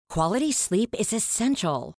Quality sleep is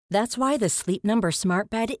essential. That's why the Sleep Number Smart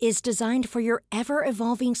Bed is designed for your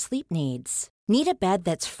ever-evolving sleep needs. Need a bed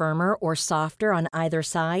that's firmer or softer on either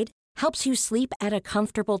side? Helps you sleep at a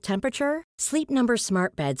comfortable temperature? Sleep Number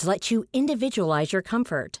Smart Beds let you individualize your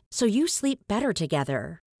comfort, so you sleep better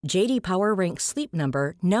together. J.D. Power ranks Sleep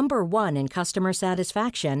Number number 1 in customer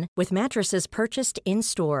satisfaction with mattresses purchased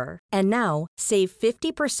in-store. And now, save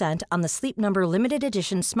 50% on the Sleep Number Limited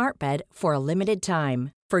Edition Smart Bed for a limited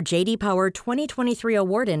time. For J.D. Power 2023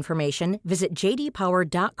 award information, visit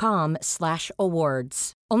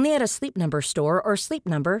jdpower.com/awards. Only at a Sleep Number store or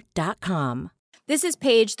sleepnumber.com. This is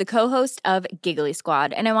Paige, the co-host of Giggly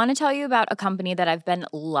Squad, and I want to tell you about a company that I've been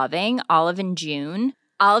loving, Olive & June.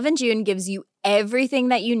 Olive & June gives you everything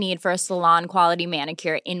that you need for a salon-quality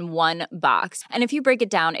manicure in one box. And if you break it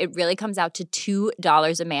down, it really comes out to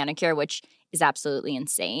 $2 a manicure, which is absolutely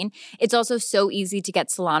insane. It's also so easy to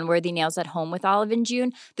get salon-worthy nails at home with Olive &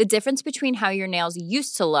 June. The difference between how your nails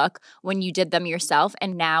used to look when you did them yourself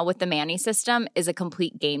and now with the Mani system is a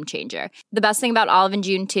complete game changer. The best thing about Olive &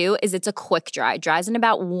 June, too, is it's a quick dry. Dries in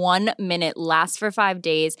about 1 minute, lasts for 5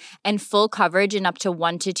 days, and full coverage in up to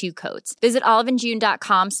 1 to 2 coats. Visit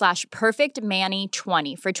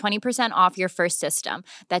oliveandjune.com/perfectmani20 for 20% off your first system.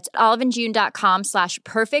 That's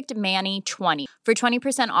oliveandjune.com/perfectmani20 for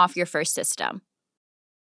 20% off your first system.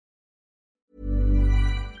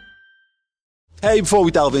 Hey, before we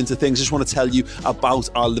delve into things, I just want to tell you about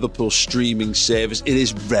our Liverpool streaming service. It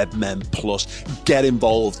is Redmen Plus. Get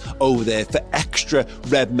involved over there for extra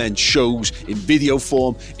Redmen shows in video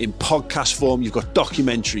form, in podcast form. You've got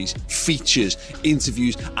documentaries, features,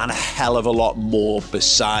 interviews, and a hell of a lot more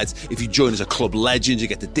besides. If you join as a club legend, you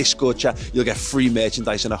get the Discord chat, you'll get free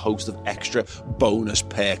merchandise and a host of extra bonus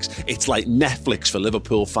perks. It's like Netflix for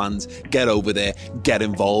Liverpool fans. Get over there, get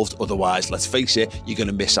involved. Otherwise, let's face it, you're going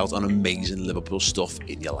to miss out on amazing Liverpool stuff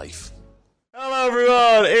in your life. Hello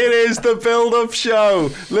everyone, it is the build-up show.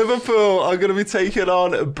 Liverpool are going to be taking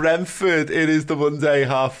on Brentford. It is the Monday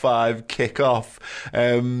 5:30 kick-off.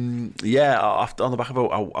 After on the back of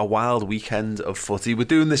a wild weekend of footy. We're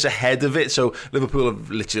doing this ahead of it, so Liverpool have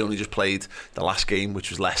literally only just played the last game, which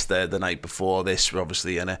was Leicester the night before this. We're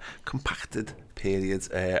obviously in a compacted period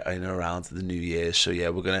in and around the New Year's. So yeah,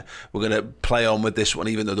 we're gonna play on with this one,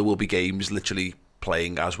 even though there will be games literally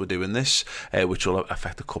playing as we're doing this, which will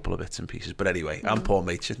affect a couple of bits and pieces. But anyway, I'm Paul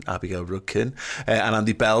Machin, Abigail Rudkin, and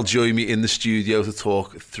Andy Bell join me in the studio to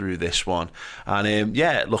talk through this one. And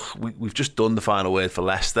we've just done the final word for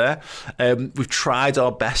Leicester. We've tried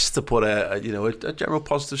our best to put a general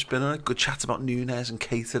positive spin on it. Good chat about Nunes and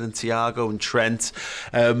Keita and Thiago and Trent.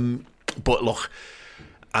 But look,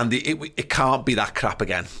 Andy, it can't be that crap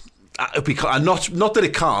again. And not that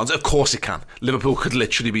it can't, of course it can. Liverpool could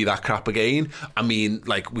literally be that crap again. I mean,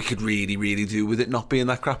 like, we could really, really do with it not being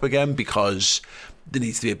that crap again, because there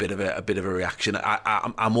needs to be a bit of a reaction.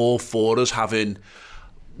 I'm all for us having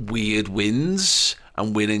weird wins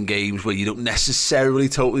and winning games where you don't necessarily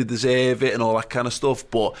totally deserve it and all that kind of stuff,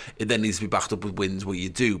 but it then needs to be backed up with wins where you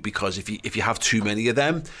do, because if you have too many of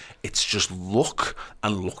them, it's just luck,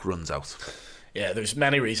 and luck runs out. Yeah, there's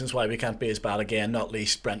many reasons why we can't be as bad again, not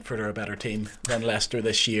least Brentford are a better team than Leicester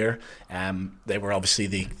this year. They were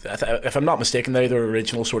obviously if I'm not mistaken, they're the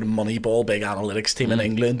original sort of Moneyball big analytics team in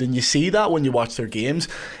England, and you see that when you watch their games.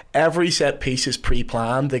 Every set piece is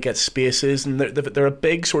pre-planned, they get spaces, and they're a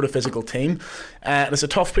big sort of physical team. And it's a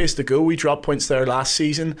tough place to go. We dropped points there last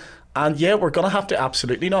season. And yeah, we're going to have to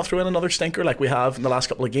absolutely not throw in another stinker like we have in the last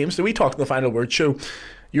couple of games. So we talked in the final word show.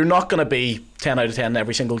 You're not going to be 10 out of 10 in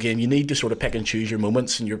every single game. You need to sort of pick and choose your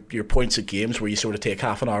moments and your points at games where you sort of take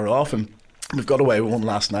half an hour off. And we've got away with one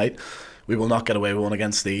last night. We will not get away with one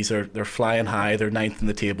against these. They're flying high. They're ninth in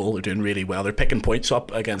the table. They're doing really well. They're picking points up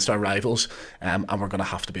against our rivals, and we're going to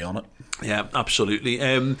have to be on it. Yeah, absolutely.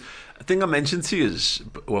 I think I mentioned to you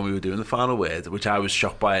when we were doing the final word, which I was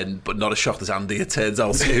shocked by, but not as shocked as Andy, it turns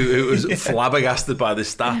out, who was flabbergasted by this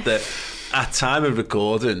stat, that at time of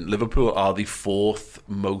recording, Liverpool are the fourth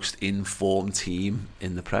most informed team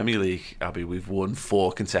in the Premier League. Abby, we've won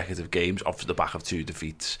 4 consecutive games off the back of 2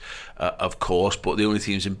 defeats, of course, but the only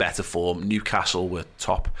teams in better form, Newcastle were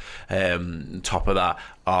top of that,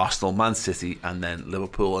 Arsenal, Man City, and then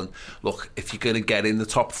Liverpool. And look, if you're going to get in the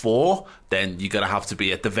top 4, then you're going to have to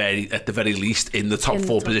be at the very least in the top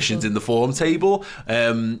 4 positions in the form table.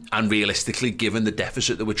 And realistically, given the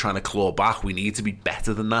deficit that we're trying to claw back, we need to be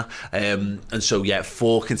better than that. And so, yeah,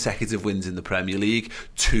 4 consecutive wins in the Premier League,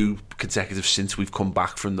 2 consecutive since we've come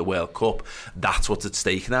back from the World Cup. That's what's at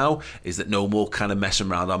stake now, is that no more kind of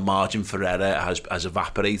messing around. Our margin for error has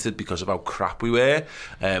evaporated because of how crap we were.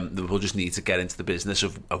 We'll just need to get into the business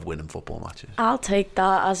of winning football matches. I'll take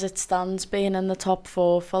that as it stands, being in the top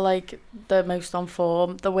four for like the most on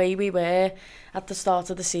form. The way we were at the start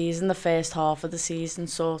of the season, the first half of the season,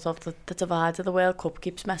 sort of the divide of the World Cup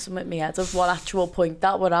keeps messing with me head of what actual point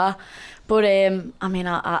that we're at. But I mean,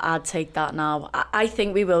 I'd take that now. I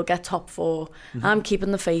think we will get top four. I'm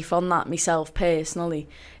keeping the faith on that myself personally.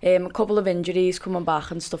 A couple of injuries coming back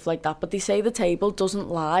and stuff like that, but they say the table doesn't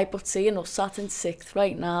lie. But seeing us sat in 6th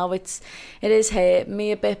right now, it is hurting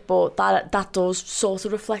me a bit. But that does sort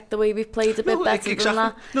of reflect the way we've played a bit better than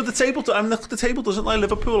that. No, the table doesn't lie.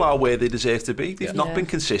 Liverpool are where they deserve to be. They've not been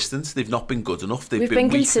consistent. They've not been good enough. We've been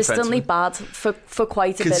consistently bad for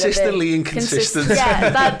quite a bit of it. Consistently inconsistent.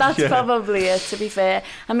 That's probably it, to be fair.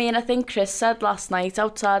 I mean, I think Chris said last night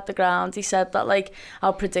outside the ground, he said that like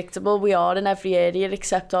how predictable we are in every area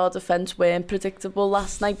except our defence weren't predictable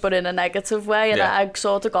last night, but in a negative way. And I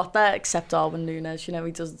sort of got that, except Darwin Núñez, you know,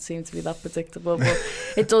 he doesn't seem to be that predictable. But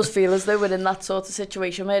it does feel as though we're in that sort of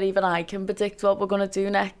situation where even I can predict what we're going to do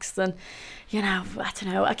next. And you know, I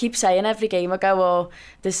don't know, I keep saying every game I go, oh,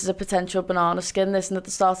 this is a potential banana skin, this, and at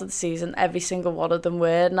the start of the season, every single one of them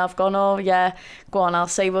were, and I've gone, oh yeah, go on, I'll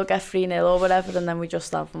say we'll get 3-0 or whatever, and then we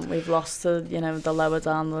just haven't. We've lost to, you know, the lower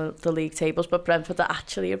down the league tables, but Brentford are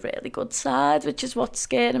actually a really good side, which is what's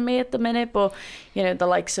scaring me at the minute. But, you know, the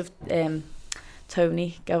likes of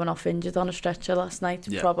Tony going off injured on a stretcher last night,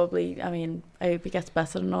 probably, I mean, I hope he gets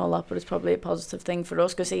better and all that, but it's probably a positive thing for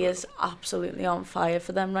us because he is absolutely on fire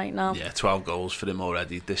for them right now. 12 goals for him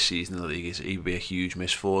already this season in the league. He would be a huge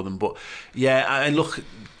miss for them. But yeah, and look,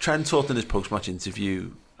 Trent talked in his post-match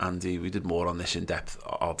interview, Andy, we did more on this in depth,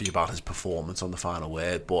 obviously, about his performance on the final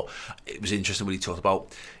word, but it was interesting when he talked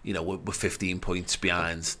about, you know, we're 15 points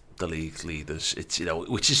behind the league leaders. It's, you know,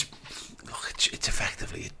 which is, look, it's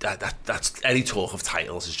effectively that's any talk of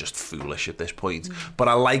titles is just foolish at this point. But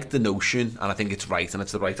I like the notion, and I think it's right, and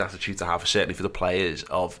it's the right attitude to have, certainly for the players,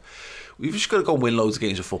 of we've just got to go and win loads of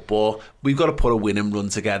games of football. We've got to put a winning run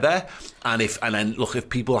together, and then look, if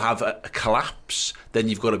people have a collapse, then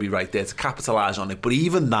you've got to be right there to capitalise on it. But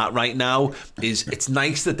even that right now it's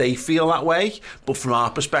nice that they feel that way, but from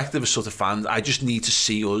our perspective as sort of fans, I just need to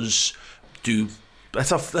see us do. Let's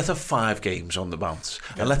have 5 games on the bounce,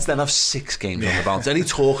 and let's then have 6 games on the bounce. Any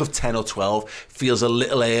talk of 10 or 12 feels a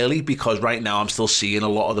little early, because right now I'm still seeing a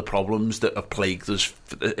lot of the problems that have plagued us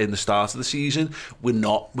in the start of the season.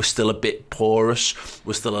 We're still a bit porous.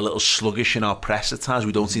 We're still a little sluggish in our press at times.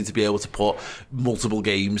 We don't seem to be able to put multiple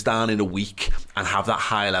games down in a week and have that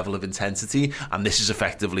high level of intensity. And this is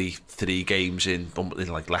effectively 3 games in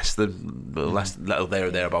like less there or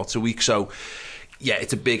thereabouts a week. So yeah,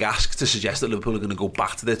 it's a big ask to suggest that Liverpool are going to go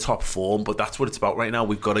back to their top form, but that's what it's about right now.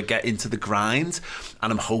 We've got to get into the grind,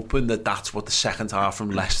 and I'm hoping that that's what the second half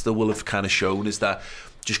from Leicester will have kind of shown, is that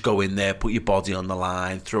just go in there, put your body on the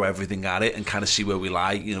line, throw everything at it, and kind of see where we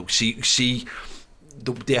lie. You know, see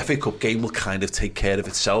the FA Cup game will kind of take care of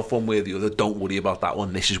itself one way or the other. Don't worry about that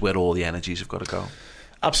one. This is where all the energies have got to go.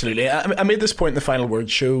 Absolutely. I made this point in the Final Word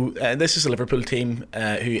show. This is a Liverpool team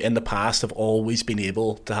who in the past have always been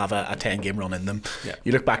able to have a 10-game run in them. Yeah.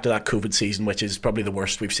 You look back to that COVID season, which is probably the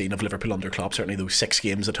worst we've seen of Liverpool under Klopp, certainly those 6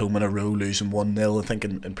 games at home in a row, losing 1-0 I think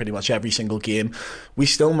in pretty much every single game. We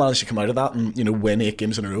still managed to come out of that and, you know, win 8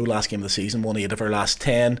 games in a row. Last game of the season, won 8 of our last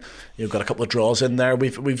 10. You've got a couple of draws in there.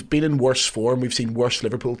 We've been in worse form. We've seen worse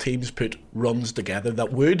Liverpool teams put runs together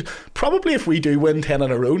that would probably, if we do win 10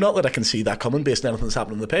 in a row, not that I can see that coming based on anything that's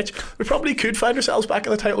happening on the pitch, we probably could find ourselves back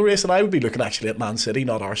in the title race. And I would be looking actually at Man City,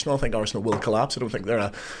 not Arsenal. I think Arsenal will collapse. I don't think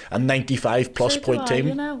they're a 95 plus point team.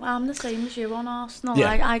 You know, I'm the same as you on Arsenal.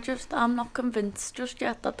 Yeah. I'm not convinced just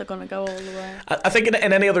yet that they're going to go all the way. I think in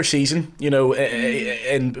any other season, you know,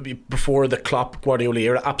 before the Klopp Guardiola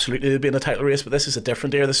era, absolutely they'd be in the title race. But this is a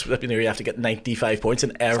different era. This is an era you have to get 95 points,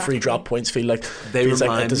 and every drop points feel like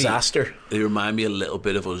a disaster. They remind me a little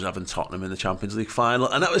bit of us having Tottenham in the Champions League final,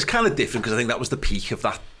 and that was kind of different because I think that was the peak of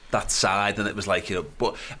that side, and it was like, you know,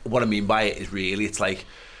 but what I mean by it is really it's like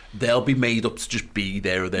they'll be made up to just be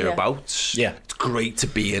there or thereabouts. Yeah. It's great to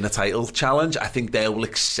be in a title challenge. I think they will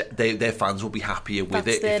accept, their fans will be happier with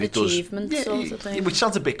it if it does. Sort of thing. Which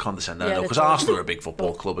sounds a bit condescending, I know, because Arsenal are a big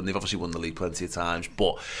football club and they've obviously won the league plenty of times,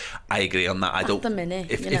 but I agree on that.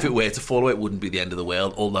 If it were to follow, it wouldn't be the end of the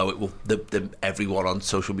world, although it will. Everyone on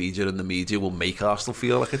social media and the media will make Arsenal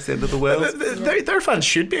feel like it's the end of the world. Their fans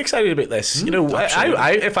should be excited about this. You know,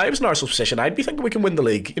 if I was in Arsenal's position, I'd be thinking we can win the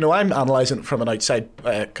league. You know, I'm analysing it from an outside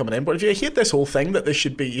coming in, but if you hate this whole thing that you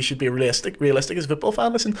should be realistic realistic as a football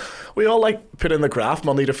fan. Listen, we all like put in the graph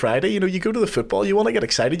Monday to Friday. You know, you go to the football, you want to get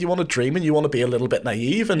excited, you want to dream, and you want to be a little bit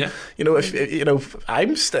naive. And you know, if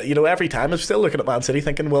I'm still, you know, every time I'm still looking at Man City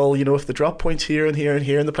thinking, well, you know, if they drop points here and here and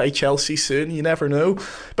here, and they play Chelsea soon, you never know.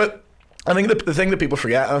 But I think the thing that people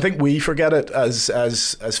forget, and I think we forget it as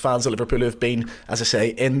fans of Liverpool who have been, as I say,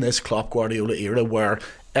 in this Klopp Guardiola era where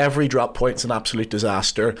every drop point's an absolute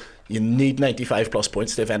disaster. You need 95 plus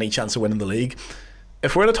points to have any chance of winning the league.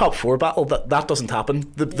 If we're in a top four battle, that doesn't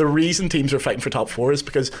happen. The reason teams are fighting for top four is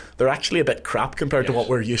because they're actually a bit crap compared to what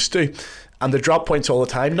we're used to. And they drop points all the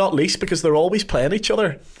time, not least because they're always playing each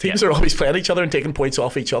other. Teams are always playing each other and taking points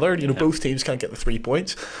off each other. You know, both teams can't get the 3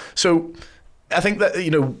 points. So I think that, you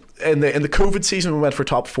know, in the COVID season, we went for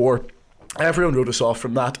top four. Everyone wrote us off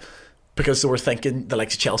from that because they were thinking the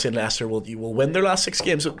likes of Chelsea and Leicester will win their last 6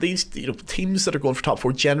 games. So these, you know, teams that are going for top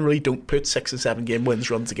four generally don't put 6 and 7 game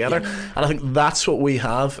wins run together. And I think that's what we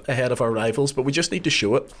have ahead of our rivals, but we just need to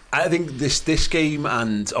show it. I think this game,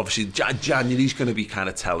 and obviously January's going to be kind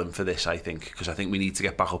of telling for this, I think, because I think we need to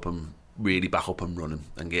get back up and running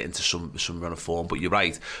and get into some run of form. But you're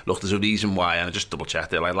right, look, there's a reason why, and I just double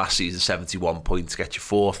checked it, like last season 71 points get you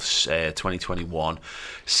fourth, 2021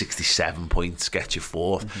 67 points get you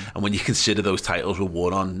fourth, and when you consider those titles were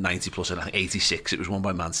won on 90 plus, and I think 86 it was won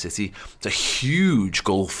by Man City, it's a huge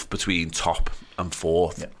gulf between top and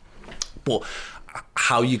fourth. But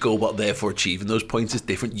how you go about therefore achieving those points is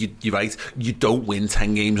different. You're right, you don't win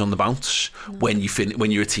 10 games on the bounce when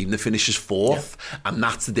you're a team that finishes fourth, and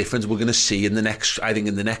that's the difference we're going to see in the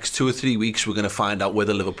next 2 or 3 weeks. We're going to find out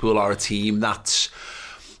whether Liverpool are a team that's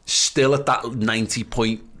still at that 90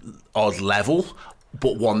 point odd level,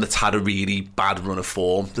 but one that's had a really bad run of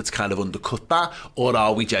form that's kind of undercut that, or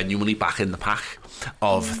are we genuinely back in the pack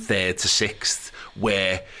of third to sixth,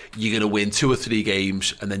 where you're going to win 2 or 3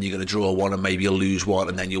 games and then you're going to draw one and maybe you'll lose one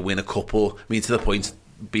and then you'll win a couple. I mean, to the point,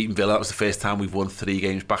 beating Villa, that was the first time we've won 3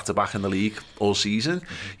 games back to back in the league all season.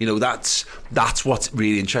 You know, that's what's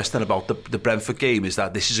really interesting about the Brentford game, is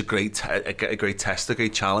that this is a great test, a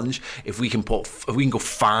great challenge. If we can go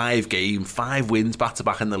 5 wins back to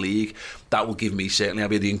back in the league, that will give me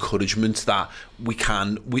certainly the encouragement that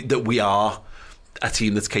we are a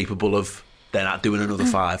team that's capable of then doing another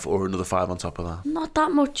 5 or another 5 on top of that. Not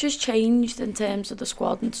that much has changed in terms of the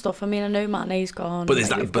squad and stuff. I mean, I know Mane's gone. But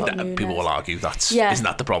people will argue isn't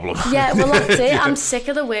that the problem? Yeah, well, that's it. I'm sick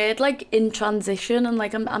of the word like in transition, and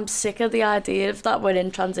like I'm sick of the idea of that we're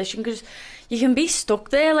in transition, because you can be stuck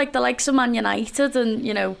there, like the likes of Man United and,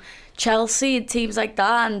 you know, Chelsea and teams like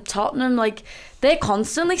that, and Tottenham, like they're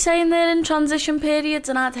constantly saying they're in transition periods,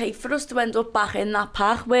 and I'd hate for us to end up back in that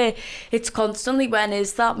pack where it's constantly, when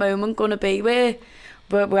is that moment going to be where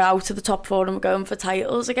we're out of the top four and we're going for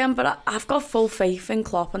titles again. But I've got full faith in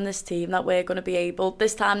Klopp and this team that we're going to be able,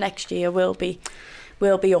 this time next year we'll be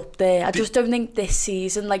up there. I just don't think this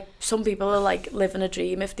season, like some people are like living a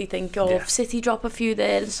dream if they think, if City drop a few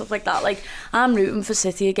there and stuff like that. Like, I'm rooting for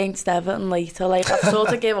City against Everton later. Like, I've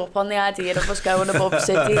sort of give up on the idea of us going above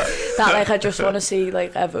City. That, like, I just want to see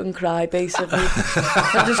like Everton cry, basically.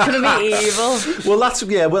 They're just going to be evil.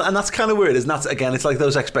 Well, and that's kind of where it is. And that's, again, it's like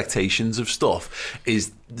those expectations of stuff.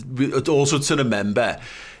 Is also to remember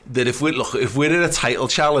that if we're in a title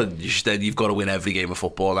challenge, then you've got to win every game of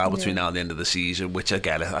football now between now and the end of the season, which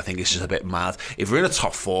again I think is just a bit mad. If we're in a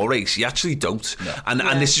top 4 race, you actually don't. And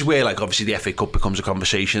this is where, like, obviously the FA Cup becomes a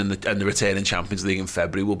conversation, and the return in Champions League in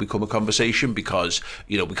February will become a conversation, because,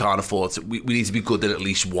 you know, we can't afford to, we need to be good in at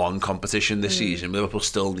least one competition this season. Liverpool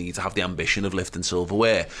still need to have the ambition of lifting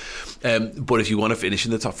silverware, but if you want to finish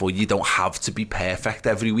in the top 4, you don't have to be perfect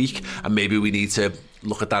every week, and maybe we need to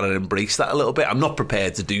look at that and embrace that a little bit. I'm not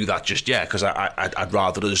prepared to do that just yet, because I'd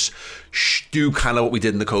rather us do kind of what we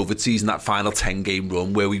did in the COVID season, that final 10 game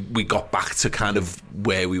run where we got back to kind of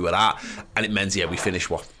where we were at, and it meant we finished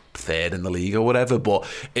third in the league or whatever, but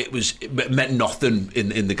it meant nothing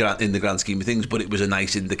in the grand scheme of things. But it was a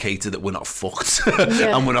nice indicator that we're not fucked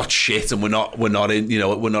and we're not shit, and we're not in, you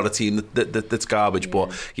know, we're not a team that's garbage. But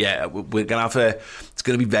we're gonna have it's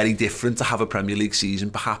gonna be very different to have a Premier League season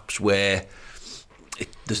perhaps where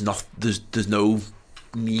there's no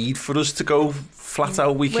need for us to go flat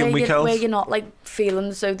out week in, week out. Where you're not like feeling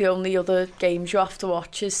as though the only other games you have to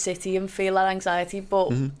watch is City and feel that anxiety.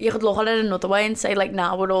 But you could look at it another way and say, like,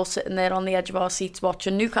 now we're all sitting there on the edge of our seats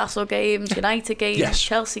watching Newcastle games, United games,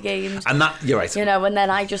 Chelsea games. And that, you're right. You know, and then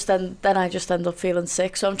I just end up feeling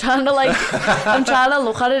sick. So I'm trying to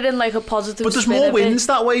look at it in like a positive. But there's more wins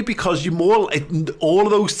that way, because all of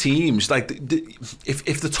those teams, like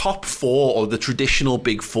if the top 4 or the traditional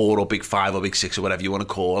big 4 or big 5 or big 6 or whatever you want to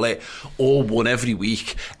call it, all won every every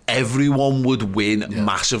week, everyone would win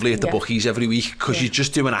massively at the bookies every week because you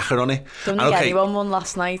just do an acca on it. I don't think anyone won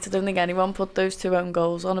last night. I don't think anyone put those 2 own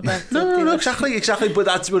goals on a bet. No, exactly. But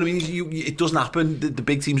that's what I mean. It doesn't happen. The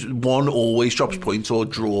big teams, one always drops points or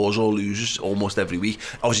draws or loses almost every week.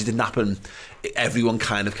 Obviously, it didn't happen. Everyone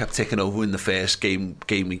kind of kept ticking over in the first game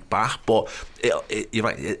week back, but you're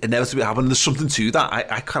right, it inevitably happened. There's something to that.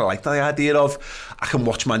 I kind of like the idea of I can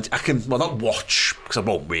watch not watch because I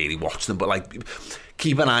won't really watch them, but like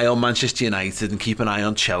keep an eye on Manchester United and keep an eye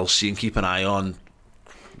on Chelsea and keep an eye on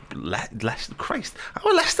Leicester. Christ, how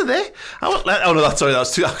are Leicester there? Oh no, sorry, I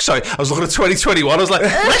was looking at 2021. I was like,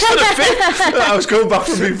 Leicester at 5th. I was going back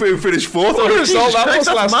from being finished 4th. What result that was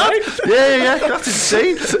last night? Yeah, that's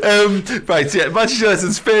insane. Right, yeah, Manchester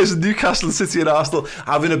United, Spurs, and Newcastle, City, and Arsenal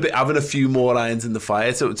having a few more irons in the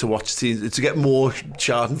fire to watch teams, to get more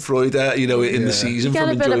Schadenfreude, in the season. You get from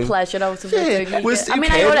a bit enjoying. of pleasure out of it. I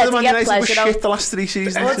already get pleasure out the last 3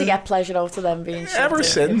 seasons. I already get pleasure out of them being shit. Ever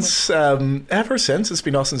since it's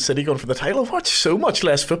been us and City going for the title, I've watched so much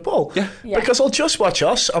less football. Yeah. Because I'll just watch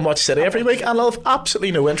us and watch City every week, and I'll have absolutely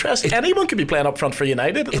no interest. Anyone could be playing up front for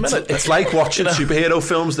United at the minute. It's like watching superhero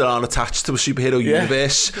films that aren't attached to a superhero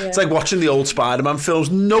universe. Yeah. It's like watching the old Spider-Man films.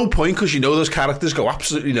 No point, because those characters go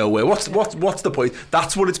absolutely nowhere. What's the point?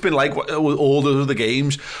 That's what it's been like with all the other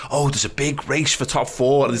games. Oh, there's a big race for top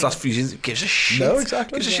 4 in these last few seasons. It gives a shit. No,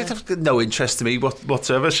 exactly. Gives a shit. No interest to me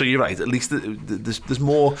whatsoever. So you're right. At least there's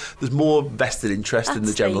more vested interest in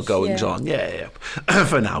the general goings on. Yeah.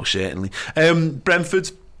 For now, certainly.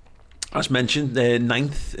 Brentford, as mentioned, they're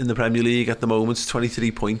 9th in the Premier League at the moment,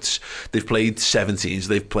 23 points. They've played 17, so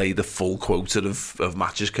they've played the full quota of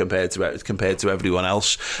matches compared to everyone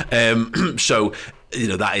else. So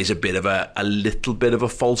that is a little bit of a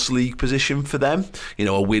false league position for them.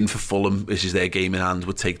 A win for Fulham, this is their game in hand,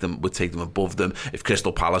 would take them above them. If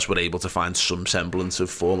Crystal Palace were able to find some semblance of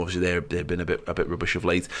form, obviously they've been a bit rubbish of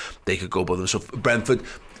late, they could go above them. So Brentford,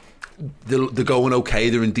 they're going okay,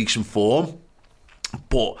 they're in decent form,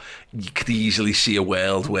 but you could easily see a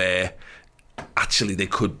world where actually they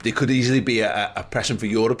could easily be a pressing for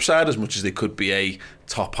Europe side as much as they could be a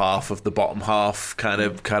top half of the bottom half kind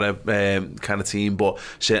of team, but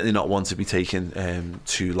certainly not one to be taken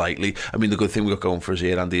too lightly. I mean, the good thing we've got going for us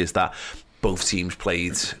here, Andy, is that both teams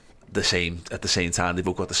played at the same time. They've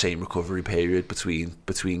all got the same recovery period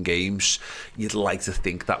between games. You'd like to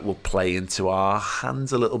think that will play into our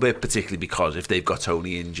hands a little bit, particularly because if they've got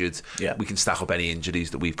Tony injured, we can stack up any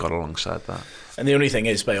injuries that we've got alongside that. And the only thing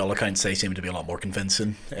is, by all accounts, they seem to be a lot more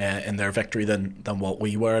convincing in their victory than what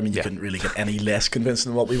we were. I mean, you couldn't really get any less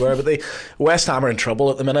convincing than what we were. But West Ham are in trouble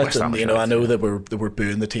at the minute, and I know that they were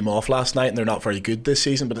booing the team off last night, and they're not very good this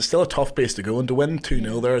season. But it's still a tough place to go, and to win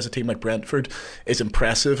 2-0 there as a team like Brentford is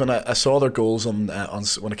impressive. And I saw their goals on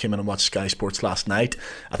when I came in and watched Sky Sports last night.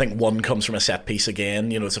 I think one comes from a set piece again.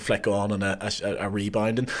 It's a flick on and a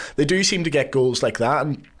rebound, and they do seem to get goals like that.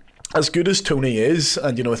 And as good as Tony is,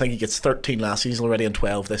 and I think he gets 13 last season already and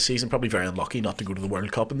 12 this season, probably very unlucky not to go to the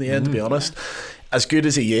World Cup in the end, to be honest. As good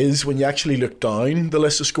as he is, when you actually look down the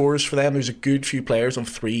list of scorers for them, there's a good few players on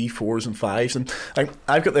 3, 4s and 5s, and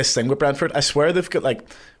I've got this thing with Brentford. I swear they've got like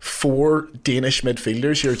 4 Danish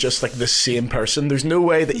midfielders who are just like the same person. There's no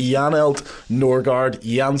way that Janelt, Norgard,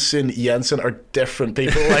 Jensen are different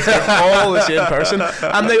people. Like, they're all the same person,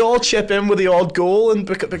 and they all chip in with the odd goal, and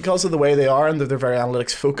because of the way they are and they're very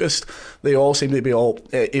analytics focused, they all seem to be able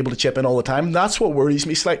to chip in all the time. That's what worries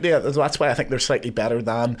me slightly. That's why I think they're slightly better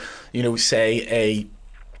than, say,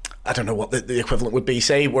 I don't know what the equivalent would be,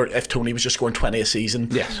 say, where if Tony was just scoring 20 a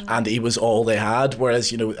season, and he was all they had, whereas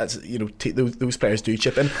those players do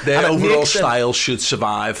chip in. Their overall style should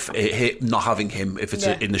survive not having him if it's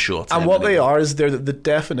in the short term. And what they are is they're the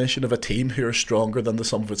definition of a team who are stronger than the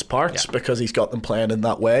sum of its parts, because he's got them playing in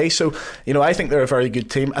that way. So I think they're a very good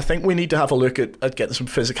team. I think we need to have a look at getting some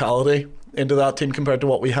physicality into that team compared to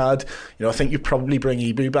what we had. I think you probably bring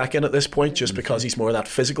Ibu back in at this point just because he's more of that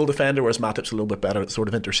physical defender, whereas Matip's a little bit better at sort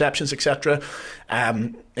of interceptions, etc.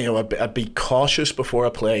 I'd be cautious before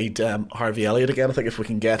I played Harvey Elliott again. I think if we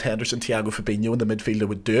can get Henderson, Thiago Fabinho in the midfield, I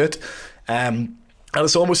would do it. And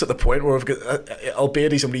it's almost at the point where we've got,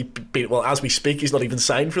 albeit he's only been, as we speak, he's not even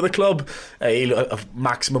signed for the club. He'll have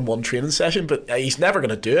maximum 1 training session, but he's never going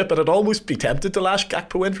to do it. But I'd almost be tempted to lash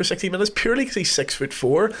Gakpo in for 16 minutes purely because he's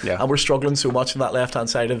 6'4", and we're struggling so much in that left-hand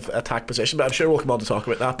side of attack position. But I'm sure we'll come on to talk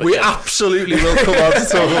about that. But we absolutely will come on to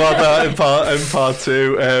talk about that in part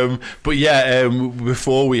 2.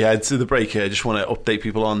 Before we head to the break, I just want to update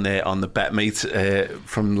people on the BetMate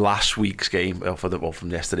from last week's game, from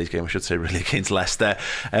yesterday's game, I should say, really, against Leicester. Leicester.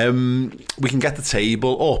 We can get the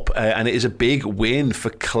table up, and it is a big win for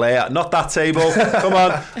Claire. Not that table. Come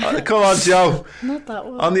on, Joe. Not that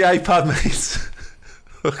one. On the iPad, mate.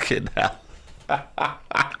 Fucking hell.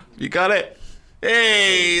 You got it?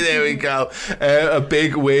 Hey, there we go. A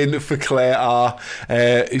big win for Claire R,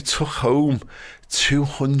 who took home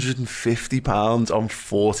 £250 on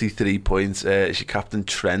 43 points. She captained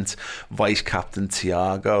Trent, vice captain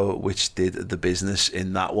Thiago, which did the business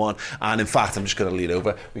in that one. And in fact, I'm just going to lead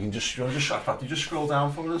over. We can just scroll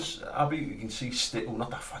down for us, Abby. You can see Steve. Oh, not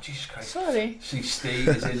that far. Jesus Christ. Sorry. See Steve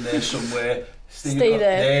is in there somewhere. Steve there.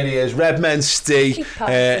 There he is. Redmen Steve.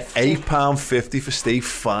 £8.50 for Steve.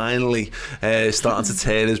 Finally starting to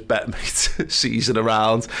turn his betmate season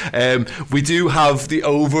around. We do have the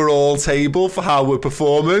overall table for how we're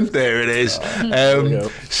performing. There it is.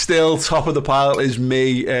 Still top of the pile is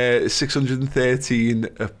me. 613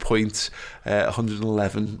 points.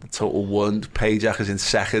 111 total won. Payjack is in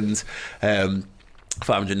second.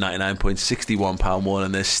 £599.61 one,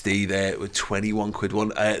 and there's Steve there with 21 quid one.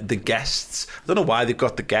 The guests, I don't know why they've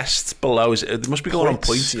got the guests below. They must be going on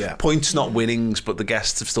points. Yeah. Points, not winnings, but the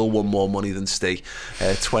guests have still won more money than Steve.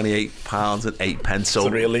 £28.08. So it's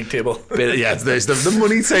the real league table. Yeah, there's the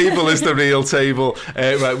money table is the real table.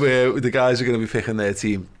 Right, where the guys are going to be picking their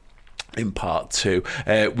team in part two.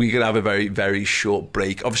 We're going to have a very, very short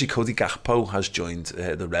break. Obviously, Cody Gakpo has joined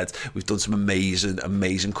the Reds. We've done some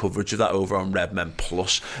amazing coverage of that over on Redmen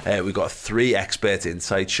Plus. We've got 3 expert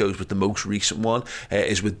insight shows, but the most recent one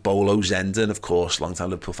is with Bolo Zenden. Of course, long-time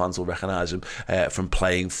Liverpool fans will recognise him from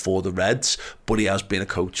playing for the Reds, but he has been a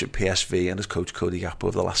coach at PSV and has coached Cody Gakpo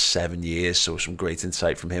over the last 7 years, so some great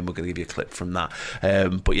insight from him. We're going to give you a clip from that.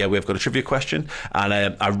 But yeah, we've got a trivia question, and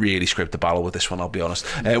I really scraped the barrel with this one, I'll be honest.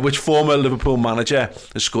 Which former Liverpool manager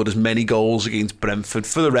has scored as many goals against Brentford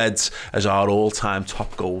for the Reds as our all-time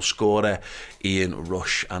top goal scorer? Ian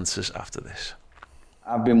Rush answers after this.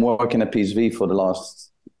 I've been working at PSV for the last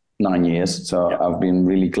 9 years, so I've been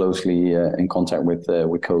really closely in contact with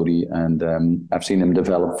Cody, and I've seen him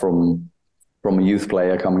develop from a youth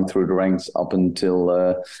player coming through the ranks up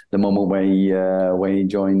until the moment where he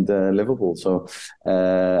joined Liverpool. So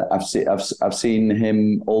I've seen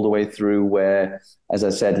him all the way through where, as I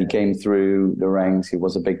said, he came through the ranks. He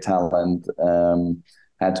was a big talent,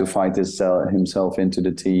 had to fight himself into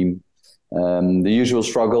the team. The usual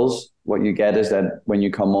struggles. What you get is that when you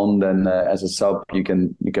come on, then as a sub, you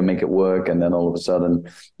can make it work, and then all of a sudden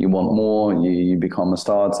you want more. You become a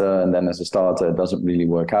starter, and then as a starter, it doesn't really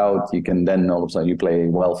work out. You can then all of a sudden you play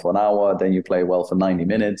well for an hour, then you play well for 90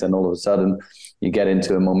 minutes, and all of a sudden you get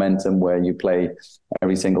into a momentum where you play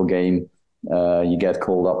every single game. You get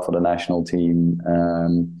called up for the national team,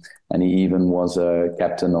 and he even was a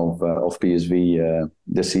captain of PSV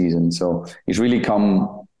this season. So he's really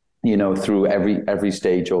come, through every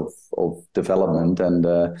stage of development, and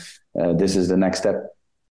this is the next step.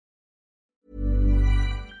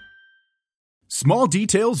 Small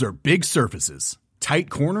details are big surfaces. Tight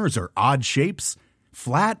corners are odd shapes.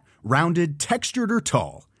 Flat, rounded, textured, or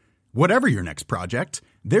tall. Whatever your next project,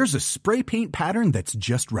 there's a spray paint pattern that's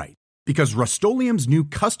just right. Because Rust-Oleum's new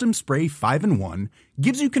Custom Spray 5-in-1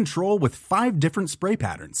 gives you control with 5 different spray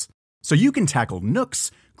patterns. So you can tackle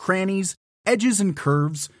nooks, crannies, edges, and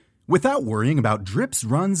curves without worrying about drips,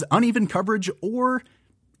 runs, uneven coverage, or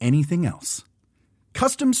anything else.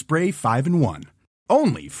 Custom Spray 5-in-1.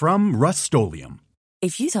 Only from Rust-Oleum.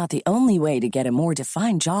 If you thought the only way to get a more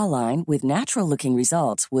defined jawline with natural-looking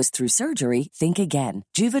results was through surgery, think again.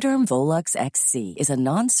 Juvederm Volux XC is a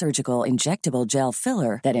non-surgical injectable gel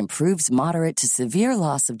filler that improves moderate to severe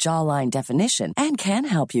loss of jawline definition and can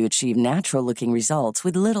help you achieve natural-looking results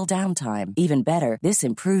with little downtime. Even better, this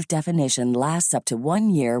improved definition lasts up to 1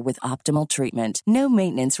 year with optimal treatment. No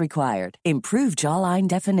maintenance required. Improve jawline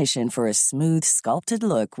definition for a smooth, sculpted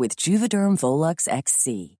look with Juvederm Volux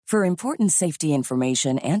XC. For important safety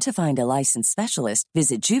information and to find a licensed specialist,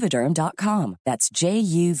 visit Juvederm.com. That's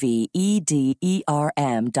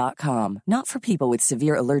JUVEDERM.com. Not for people with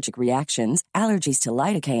severe allergic reactions, allergies to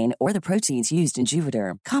lidocaine, or the proteins used in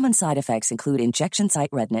Juvederm. Common side effects include injection site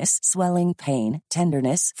redness, swelling, pain,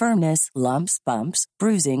 tenderness, firmness, lumps, bumps,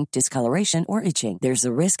 bruising, discoloration, or itching. There's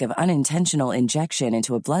a risk of unintentional injection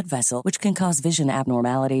into a blood vessel, which can cause vision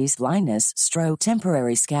abnormalities, blindness, stroke,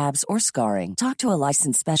 temporary scabs, or scarring. Talk to a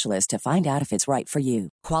licensed specialist to find out if it's right for you.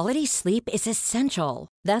 Quality sleep is essential.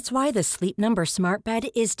 That's why the Sleep Number Smart Bed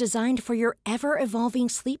is designed for your ever-evolving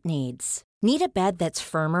sleep needs. Need a bed that's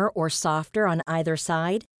firmer or softer on either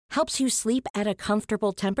side? Helps you sleep at a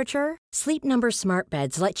comfortable temperature? Sleep Number Smart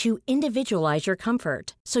Beds let you individualize your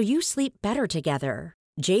comfort so you sleep better together.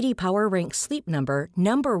 JD Power ranks Sleep Number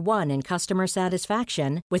number 1 in customer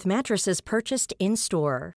satisfaction with mattresses purchased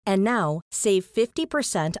in-store. And now, save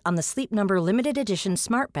 50% on the Sleep Number Limited Edition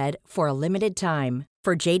Smart Bed for a limited time.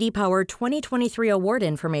 For JD Power 2023 award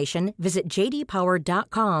information, visit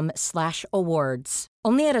jdpower.com/awards.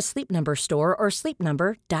 Only at a Sleep Number store or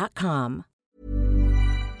sleepnumber.com.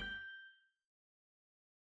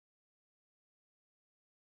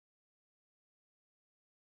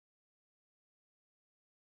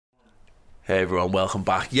 Hey everyone, welcome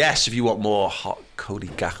back. Yes, if you want more hot Cody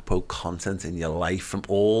Gakpo content in your life from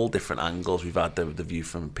all different angles, we've had the view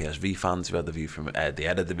from PSV fans, we've had the view from the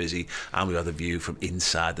Eredivisie, and we've had the view from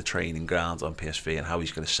inside the training ground on PSV and how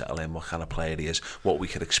he's going to settle in, what kind of player he is, what we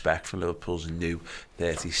could expect from Liverpool's new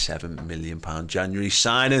 £37 million January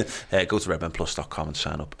signing. Go to redmenplus.com and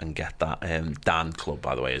sign up and get that. Dan Club,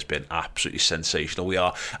 by the way, has been absolutely sensational. We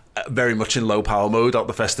are very much in low power mode out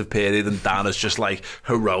the festive period, and Dan has just like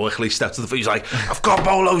heroically stepped to the foot. He's like, I've got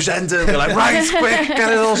Bolo Zender. We're like, right, quick,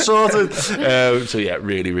 get it all sorted. So yeah,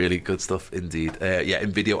 really, really good stuff indeed. Yeah,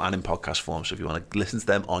 in video and in podcast form. So if you want to listen to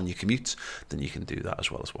them on your commute, then you can do that as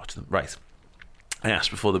well as watch them. Right. I asked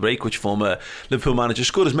before the break which former Liverpool manager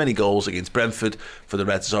scored as many goals against Brentford for the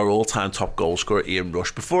Reds as our all-time top goal scorer, Ian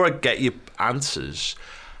Rush. Before I get your answers,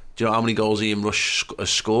 do you know how many goals Ian Rush has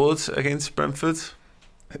scored against Brentford?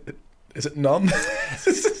 Is it none?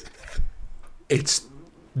 It's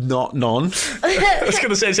not none. I was going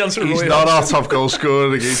to say it's the answer. He's not our top goal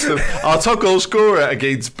scorer against them. Our top goal scorer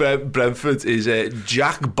against Brentford is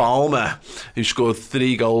Jack Balmer, who scored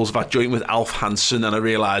 3 goals that joint with Alf Hansen. And I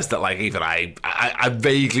realised that, like, even I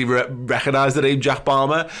vaguely recognise the name Jack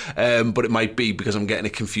Balmer, but it might be because I'm getting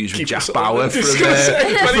it confused with Jack Bauer from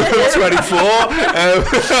 24.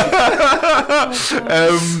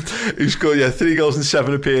 Who scored 3 goals in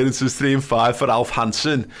 7 appearances, 3 and 5 for Alf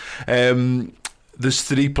Hansen. There's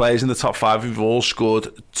 3 players in the top 5 who've all scored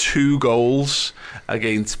 2 goals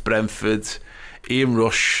against Brentford. Ian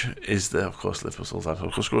Rush is of course Liverpool's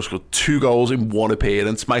all-time scored 2 goals in 1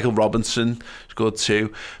 appearance. Michael Robinson scored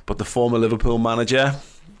 2, but the former Liverpool manager,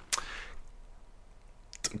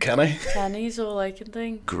 Kenny's all I can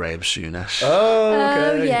think. Graham Souness. Oh,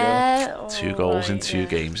 okay. Yeah. 2 goals in 2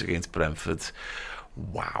 games against Brentford.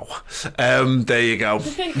 Wow. There you go.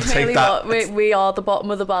 Take that. We are the bottom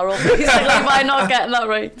of the barrel, basically, by not getting that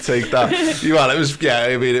right. Take that. Well, it was. Yeah,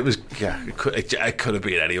 I mean, it was. Yeah, it could have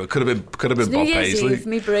been anyone. Could have been Bob Paisley.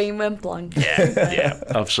 My brain went blank. Yeah,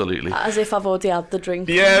 absolutely. As if I've already had the drink.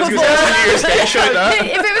 Yeah, I was going to say,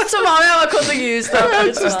 if it was tomorrow, I couldn't have used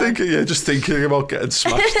that. Just thinking about getting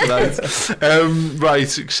smashed tonight. Right,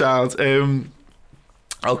 sound.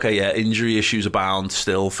 Okay, yeah, injury issues abound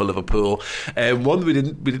still for Liverpool. One we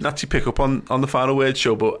didn't actually pick up on the Final Word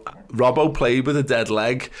show, but Robbo played with a dead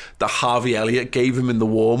leg that Harvey Elliott gave him in the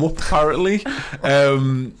warm-up, apparently.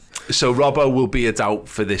 So Robbo will be a doubt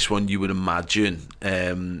for this one, you would imagine.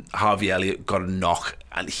 Harvey Elliott got a knock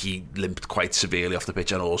and he limped quite severely off the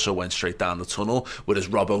pitch and also went straight down the tunnel, whereas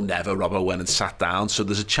Robbo never. Robbo went and sat down. So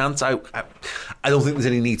there's a chance. I don't think there's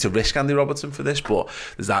any need to risk Andy Robertson for this, but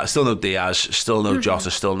there's that. Still no Diaz, still no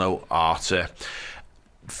Jota, still no Arter.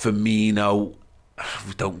 Firmino,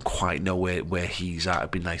 we don't quite know where he's at.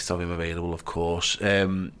 It'd be nice to have him available, of course.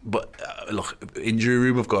 But look, injury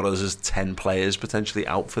room have got us as 10 players potentially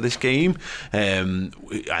out for this game. And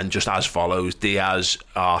just as follows: Diaz,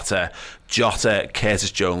 Arter, Jota,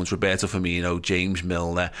 Curtis Jones, Roberto Firmino, James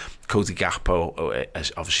Milner, Cody Gakpo,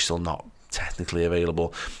 is obviously still not technically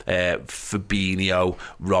available, Fabinho,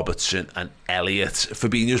 Robertson and Elliott.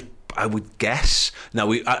 Fabinho's, I would guess,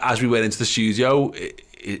 now as we went into the studio,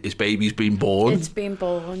 his baby's been born. It's been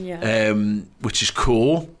born, yeah. Which is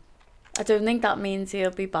cool. I don't think that means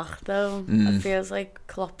he'll be back though. It feels like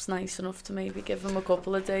Klopp's nice enough to maybe give him a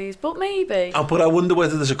couple of days, but maybe. But I wonder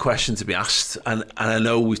whether there's a question to be asked, and I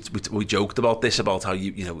know we joked about this, about how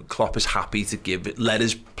you know Klopp is happy to let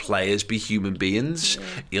his players be human beings. Yeah.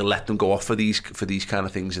 He'll let them go off for these kind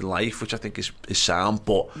of things in life, which I think is sound.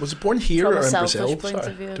 But was it born here or in Brazil?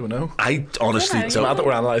 Sorry, do we know? I honestly don't. It's mad that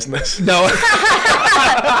we're analysing this. No.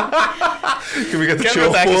 Can we get the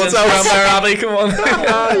chalkboards out there, Abby? Come on.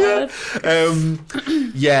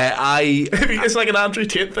 It's like an Andrew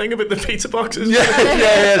Tate thing about the pizza boxes. Yeah.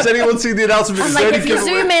 Has anyone seen the announcement? And like, if you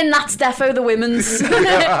zoom in, that's defo the women's. That's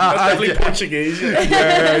definitely Portuguese.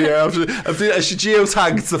 Yeah. Absolutely. She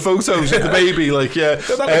geotagged the photos of the baby. Like, yeah.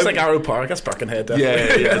 That looks like Arrow Park. That's Birkenhead.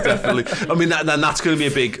 Definitely. Yeah, definitely. I mean, that's going to be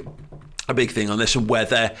a big. a big thing on this, and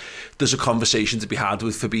whether there's a conversation to be had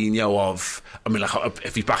with Fabinho of, I mean, like,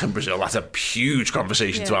 if he's back in Brazil, that's a huge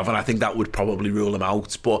conversation to have, and I think that would probably rule him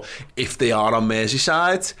out. But if they are on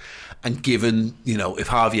Merseyside, and given, you know, if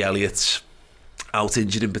Harvey Elliott's out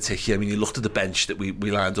injured in particular, I mean, you looked at the bench that we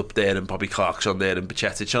lined up there, and Bobby Clark's on there and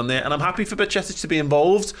Bajcetic on there, and I'm happy for Bajcetic to be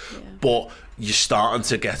involved, but you're starting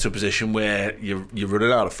to get to a position where you're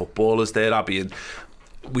running out of footballers there, Abby, and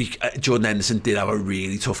Jordan Henderson did have a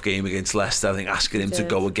really tough game against Leicester. I think asking him to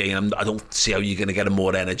go again, I don't see how you're going to get a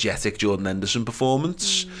more energetic Jordan Henderson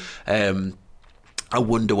performance. I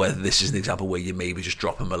wonder whether this is an example where you maybe just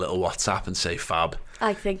drop him a little WhatsApp and say, Fab,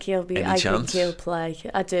 I think he'll be. I think he'll play.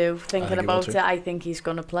 I do. Thinking about it, I think he's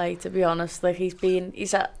going to play. To be honest, like he's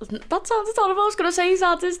at. That sounded horrible. I was going to say he's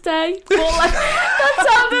had his day, but like that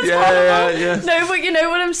sounded horrible. Yeah. No, but you know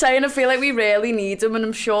what I'm saying. I feel like we really need him, and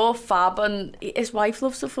I'm sure Fab and his wife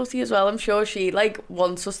loves the footy as well. I'm sure she like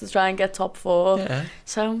wants us to try and get top 4. Yeah.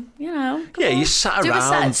 So you know. You sat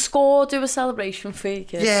around. Do a celebration for your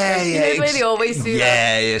kids. Yeah. You know where they always do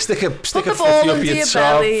that. Yeah. Stick a the ball into your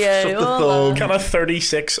belly. Can a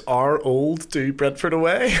 36-hour-old do Brentford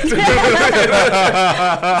away?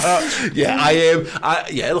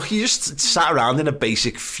 Look, he just sat around in a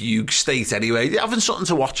basic fugue state anyway. Having something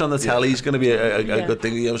to watch on the telly is going to be a good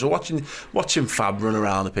thing. You know, so watching Fab run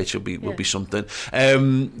around the pitch would be something. I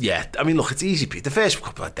mean, look, it's easy. The first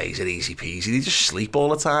couple of days are easy peasy. He just sleep all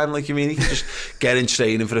the time. Like, you mean, he can just get in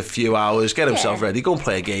training for a few hours, get himself ready, go and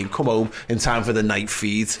play a game, come home in time for the night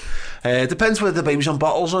feed. Depends whether the baby's on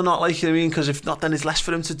bottles or not, like, you know what I mean, because if not, then it's less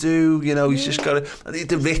for him to do. You know, he's just got to.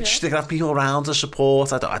 The rich, they can have people around to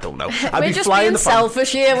support. I don't know. We're just being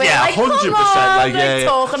selfish here. We're like, 100%. Like,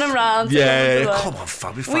 talking around. Come on,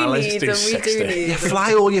 Fabby. We need them. We do need them.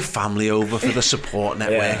 Fly all your family over for the support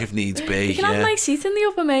network if needs be. You can have my seat in the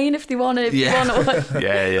upper main if they want to. Bring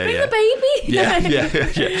the baby.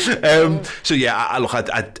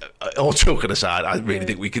 All joking aside, I really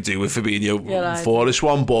think we could do with Fabinho for this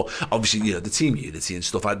one, but obviously, you know, the team unity and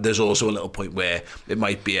stuff. There's also a little point where it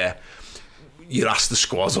might be you ask the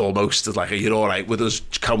squad almost like, are you all right with us?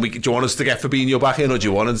 Do you want us to get Fabinho back in, or do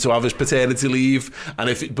you want him to have his paternity leave? And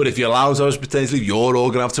if you allow us to have his paternity leave, you're all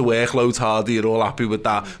going to have to work loads harder. You're all happy with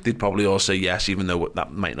that. They'd probably all say yes, even though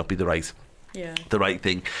that might not be the right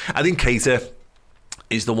thing. I think Keita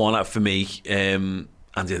is the one for me, and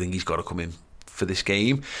I think he's got to come in for this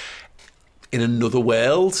game. In another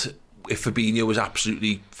world, if Fabinho was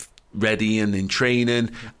absolutely ready and in training,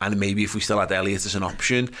 and maybe if we still had Elliott as an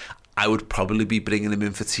option, I would probably be bringing him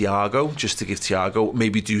in for Thiago, just to give Thiago,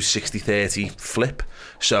 maybe do 60-30 flip.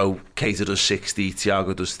 So Keita does 60,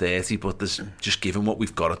 Thiago does 30, but there's just given what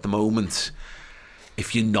we've got at the moment,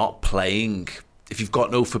 if you're not playing, if you've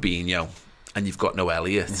got no Fabinho and you've got no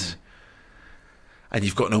Elliott and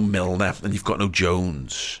you've got no Milner and you've got no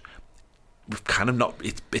Jones, we've kind of not.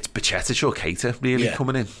 It's Bajcetic or Keita really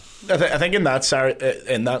coming in. I think in that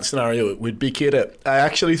scenario it would be Keita. I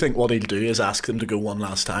actually think what he'll do is ask them to go one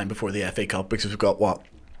last time before the FA Cup, because we've got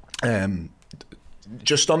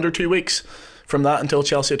just under 2 weeks from that until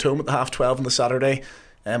Chelsea at home at the 12:30 on the Saturday.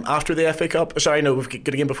 After the FA Cup, we've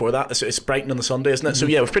got a game before that. It's Brighton on the Sunday, isn't it? So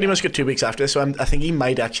we've pretty much got 2 weeks after this. So I think he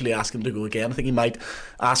might actually ask him to go again. I think he might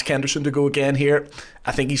ask Henderson to go again here.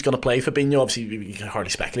 I think he's going to play Fabinho. Obviously, you can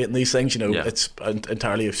hardly speculate in these things. You know, it's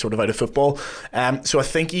entirely sort of out of football. So I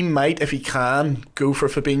think he might, if he can, go for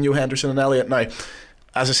Fabinho, Henderson, and Elliott. Now,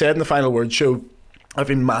 as I said in the final word show, I've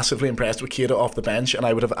been massively impressed with Keita off the bench, and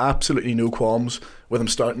I would have absolutely no qualms with him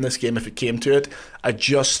starting this game if it came to it. I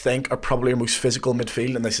just think are probably our most physical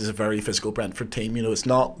midfield, and this is a very physical Brentford team. You know, it's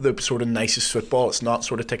not the sort of nicest football. It's not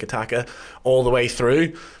sort of tiki-taka all the way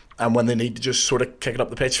through. And when they need to just sort of kick it up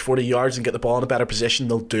the pitch 40 yards and get the ball in a better position,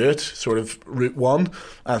 they'll do it, sort of route one.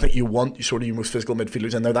 And I think you want sort of your most physical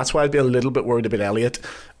midfielders in there. That's why I'd be a little bit worried about Elliott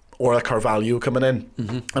or a Carvalho coming in,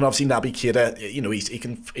 and obviously Naby Keita, you know, he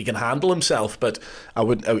can handle himself, but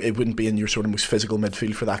it wouldn't be in your sort of most physical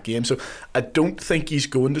midfield for that game. So I don't think he's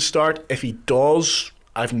going to start. If he does,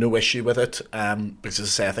 I've no issue with it, because as I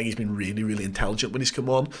say, I think he's been really, really intelligent when he's come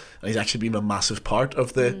on, and he's actually been a massive part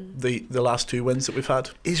of the last 2 wins that we've had.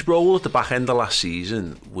 His role at the back end of last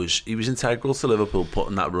season was integral to Liverpool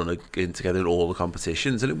putting that run in together in all the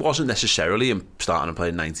competitions, and it wasn't necessarily him starting and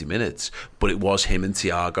playing 90 minutes, but it was him and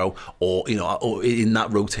Thiago, or in that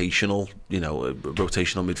rotational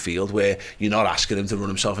midfield where you're not asking him to run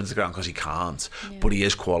himself into the ground because he can't, but he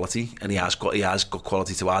is quality, and he has got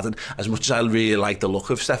quality to add. And as much as I really like the look look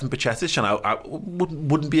of Stefan Bajcetic, and I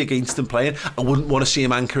wouldn't be against him playing. I wouldn't want to see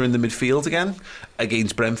him anchor in the midfield again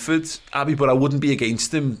against Brentford, Abby, but I wouldn't be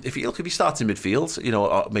against him if he starts in midfield, you know,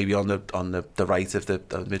 or maybe on the right of the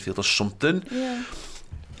midfield or something. Yeah.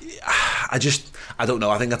 I don't know.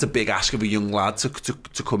 I think that's a big ask of a young lad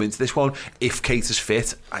to come into this one. If Kate is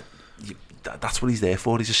fit, that's what he's there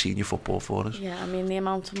for. He's a senior football for us. Yeah, I mean, the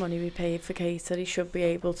amount of money we paid for Keita, he should be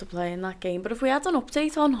able to play in that game. But if we had an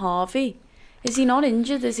update on Harvey, is he not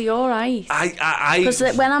injured? Is he all right? Because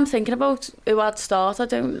when I'm thinking about who I'd start, I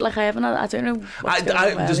don't know.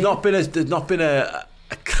 There's not been a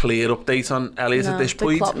clear update on Elliott at this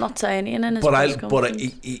point. Klopp not saying anything in his press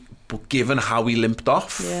conference. But given how he limped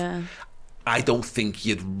off, yeah, I don't think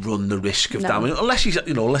you'd run the risk of damage unless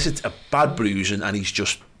it's a bad bruise and he's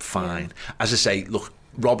just fine. Yeah. As I say, look,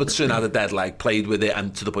 Robertson had a dead leg, played with it,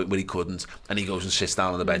 and to the point where he couldn't, and he goes and sits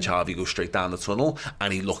down on the bench. Harvey goes straight down the tunnel,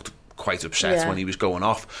 and he looked quite upset when he was going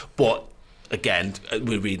off. But again,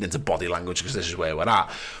 we're reading into body language because this is where we're at.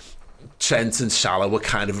 Trent and Salah were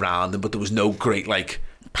kind of round him, but there was no great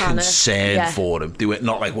concern for him. They were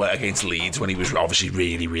not like against Leeds when he was obviously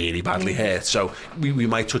really, really badly hurt. So we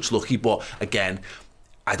might touch lucky, but again,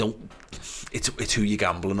 I don't. It's who you're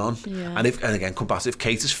gambling on. Yeah. And again, come back to if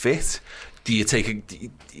Kate is fit. Do you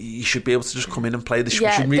you should be able to just come in and play? We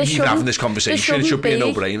shouldn't really be having this conversation. It should be a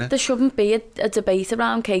no-brainer. There shouldn't be a debate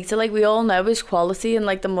around Keita. Like, we all know his quality and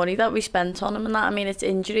like the money that we spent on him and that. I mean, it's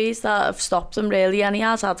injuries that have stopped him really, and he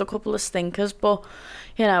has had a couple of stinkers. But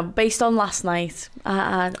you know, based on last night,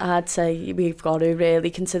 I'd say we've got to really,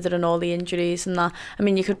 considering all the injuries and that. I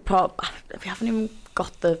mean, you could we haven't even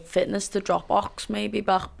got the fitness to drop Ox maybe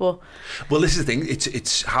back, but well, this is the thing.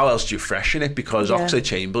 It's how else do you freshen it? Because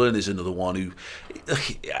Oxlade-Chamberlain is another one who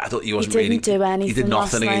I thought he wasn't really do anything. He did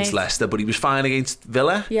nothing against Leicester, but he was fine against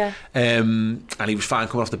Villa. Yeah. And he was fine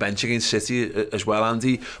coming off the bench against City as well,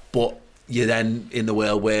 Andy. But you're then in the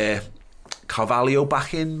world where Carvalho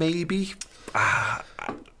back in maybe.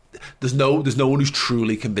 There's no one who's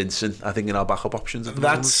truly convincing, I think, in our backup options at the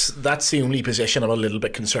moment. That's the only position I'm a little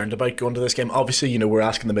bit concerned about going to this game. Obviously, you know, we're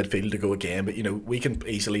asking the midfield to go again, but you know, we can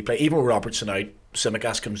easily play. Even with Robertson out,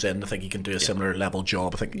 Tsimikas comes in. I think he can do a similar level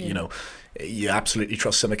job. I think you know, you absolutely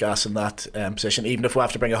trust Tsimikas in that position. Even if we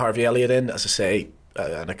have to bring a Harvey Elliott in, as I say,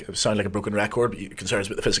 and it sounds like a broken record, but concerns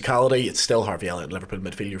with the physicality, it's still Harvey Elliott in Liverpool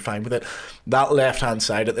midfield. You're fine with it. That left hand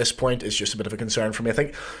side at this point is just a bit of a concern for me. I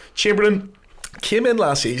think Chamberlain came in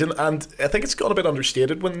last season, and I think it's got a bit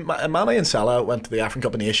understated when Mane and Salah went to the African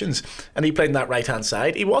Cup of Nations and he played in that right hand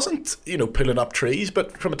side. He wasn't, you know, pulling up trees,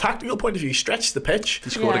 but from a tactical point of view, he stretched the pitch. He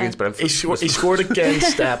scored against Brentford. He scored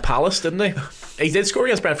against Palace, didn't he? He did score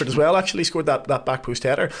against Brentford as well, actually. He scored that back post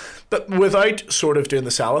header, but without sort of doing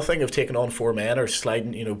the Salah thing of taking on four men or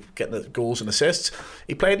sliding, you know, getting the goals and assists.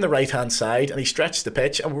 He played in the right hand side and he stretched the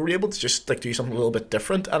pitch, and we were able to just like do something a little bit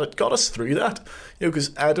different, and it got us through that. You know,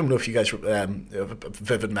 because I don't know if you guys have a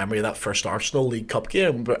vivid memory of that first Arsenal League Cup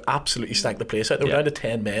game, but absolutely stank the place out. They were down to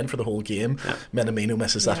 10 men for the whole game. Minamino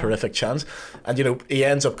misses that horrific chance, and you know, he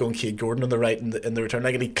ends up going Cade Gordon on the right in the return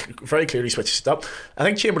leg, and he very clearly switches it up. I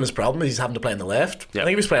think Chamberlain's problem is he's having to play on the left. I think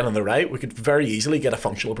he was playing on the right, we could very easily get a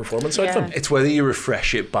functional performance out of him. It's whether you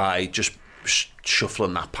refresh it by just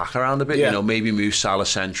shuffling that pack around a bit, you know, maybe move Salah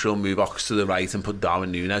central, move Ox to the right, and put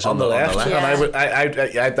Darwin Núñez on the left. And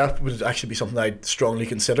I that would actually be something I'd strongly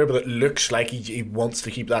consider, but it looks like he wants to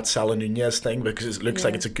keep that Salah Núñez thing, because it looks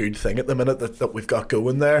like it's a good thing at the minute that we've got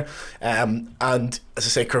going there. And as I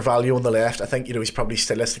say, Carvalho on the left, I think, you know, he's probably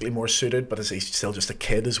stylistically more suited, but he's still just a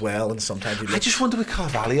kid as well, and sometimes I just wonder with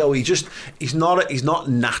Carvalho, he's not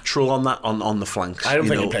natural on that on the flanks. I don't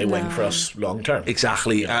think he'll play wing for us long term.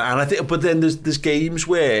 Exactly, and I think, but then there's games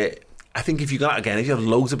where I think if you have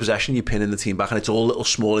loads of possession, you're pinning the team back, and it's all little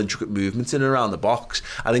small intricate movements in and around the box.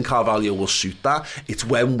 I think Carvalho will suit that. It's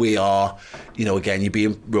when we are, you know, again, you're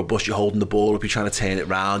being robust, you're holding the ball up, you're trying to turn it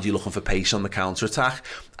round, you're looking for pace on the counter attack.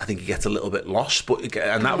 I think he gets a little bit lost,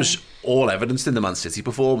 and that was all evidenced in the Man City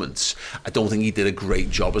performance. I don't think he did a great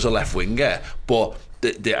job as a left winger, but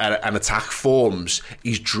an attack forms,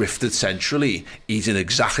 he's drifted centrally, he's in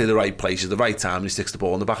exactly the right place at the right time, and he sticks the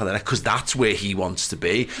ball in the back of the net, because that's where he wants to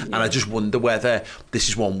be. And I just wonder whether this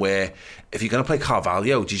is one where, if you're going to play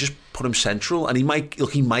Carvalho, do you just put him central? And he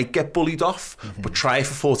might get bullied off, but try it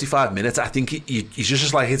for 45 minutes. I think he's just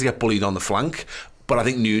as likely to get bullied on the flank, but I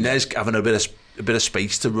think Núñez having a bit of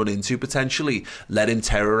space to run into potentially, let him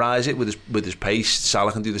terrorise it with his pace.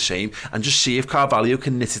 Salah can do the same, and just see if Carvalho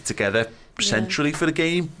can knit it together centrally for the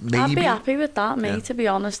game. Maybe. I'd be happy with that, to be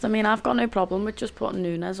honest. I mean, I've got no problem with just putting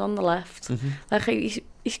Núñez on the left. Like, he's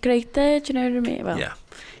great there, do you know what I mean? Well, yeah.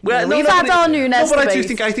 Well, we've had our Núñez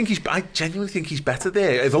debate. I genuinely think he's better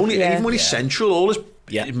there. If only, even when he's central, all his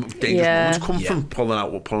dangerous moments come from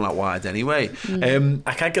pulling out wide anyway.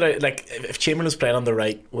 I can't get out, like, if Chamberlain's playing on the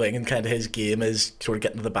right wing and kind of his game is sort of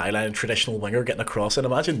getting to the byline and traditional winger getting a cross, and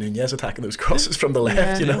imagine Núñez attacking those crosses from the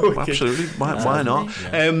left, you know. Absolutely. Why not?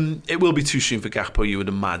 It will be too soon for Gakpo, you would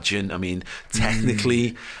imagine. I mean,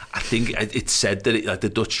 technically, I think it's said that the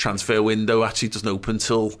Dutch transfer window actually doesn't open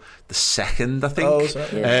till the 2nd, I think. Oh, is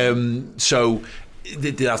that? So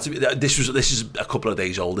this is a couple of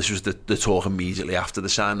days old. This was the talk immediately after the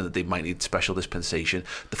signing that they might need special dispensation.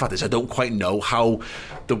 The fact is, I don't quite know how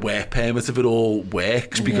the work permit of it all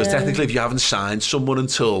works, because technically if you haven't signed someone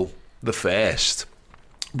until the 1st,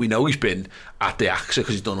 we know he's been at the AXA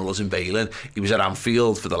because he's done all his unveiling. He was at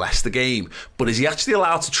Anfield for the Leicester game, but is he actually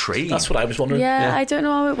allowed to train? That's what I was wondering. Yeah, I don't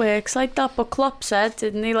know how it works like that, but Klopp said,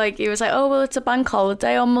 didn't he? Like, he was like, oh, well, it's a bank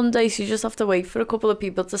holiday on Monday, so you just have to wait for a couple of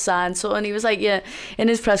people to sign. So, and he was like, yeah, in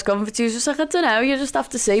his press conference, he was just like, I don't know, you just have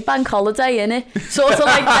to say bank holiday, innit? Sort of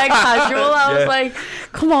like dead casual. I was like,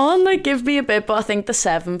 come on, like, give me a bit. But I think the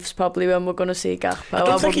 7th is probably when we're going to see Gakpo. I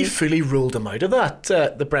don't think he fully ruled him out of that,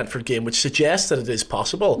 the Brentford game, which suggests that it is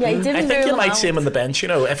possible. Yeah, he didn't I think you might out. see him on the bench, you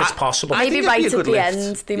know, if it's possible. Maybe right at the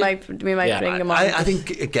end, we might bring him on. I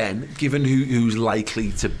think, again, given who's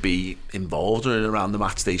likely to be involved in and around the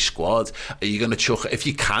matchday squad, are you going to chuck, if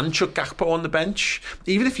you can chuck Gakpo on the bench,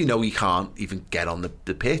 even if you know he can't even get on the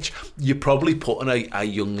pitch, you're probably putting a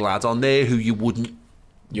young lad on there who you wouldn't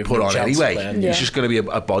put on anyway. It's just going to be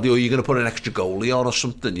a body, or you're going to put an extra goalie on or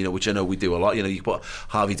something, you know, which I know we do a lot. You know, you put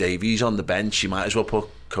Harvey Davies on the bench, you might as well put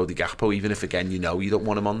Cody Gakpo, even if, again, you know you don't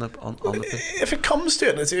want him on the pitch. If it comes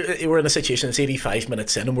to it, we're in a situation, it's 85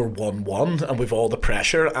 minutes in and we're 1-1 and we've all the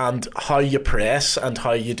pressure, and how you press and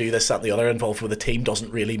how you do this, that and the other involved with the team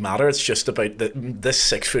doesn't really matter. It's just about this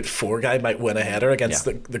 6'4" guy might win a header against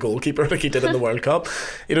the goalkeeper like he did in the World Cup.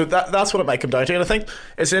 You know, that's what it might come down to. And I think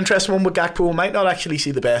it's an interesting one with Gakpo. We might not actually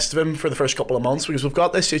see the best of him for the first couple of months, because we've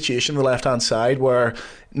got this situation on the left hand side where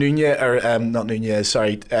Jota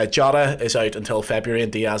is out until February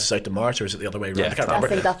and Diaz is out to March, or is it the other way around? I can't remember. I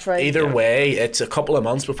think that's right. Either way, it's a couple of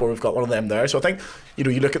months before we've got one of them there. So I think, you know,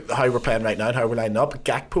 you look at how we're playing right now and how we're lining up,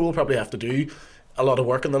 Gakpo will probably have to do a lot of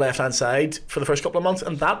work on the left hand side for the first couple of months,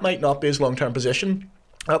 and that might not be his long term position.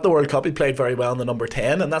 At the World Cup, he played very well in the number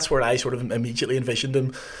 10, and that's where I sort of immediately envisioned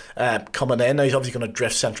him coming in. Now, he's obviously going to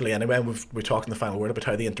drift centrally anyway, and we're talking the final word about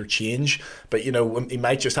how they interchange, but, you know, he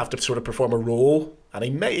might just have to sort of perform a role, and he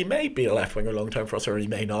may be a left winger long term for us, or he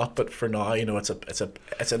may not. But for now, you know, it's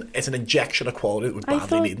an injection of quality that we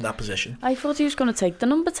badly need in that position. I thought he was going to take the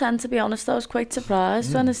number 10. To be honest, I was quite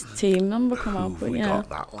surprised when his team number come out. But we got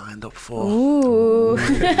that lined up for. Ooh.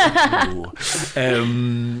 The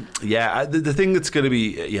thing that's going to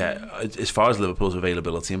be as far as Liverpool's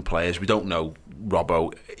availability and players, we don't know.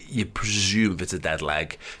 Robbo, you presume if it's a dead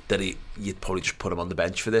leg that you'd probably just put him on the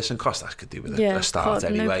bench for this, and Costas could do with a start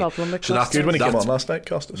anyway. No problem with so that's good when he came on last night,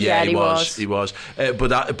 Costas. Yeah, he was.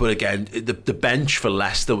 But again, the bench for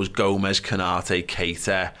Leicester was Gomez, Konate,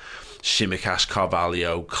 Keita, Tsimikas,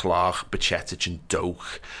 Carvalho, Clark, Bajcetic and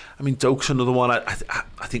Doak. I mean, Doak's another one. I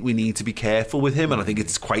think we need to be careful with him, and I think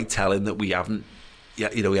it's quite telling that he hasn't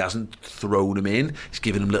thrown him in. He's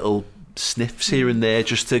given him little sniffs here and there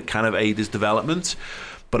just to kind of aid his development.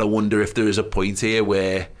 But I wonder if there is a point here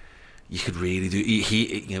where you could really do.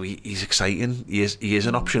 He's exciting. He is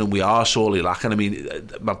an option, and we are sorely lacking. I mean,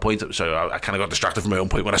 my point. So I kind of got distracted from my own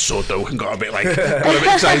point when I saw Doak and got a bit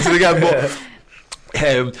excited again. But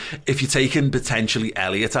if you're taking potentially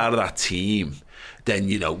Elliott out of that team, then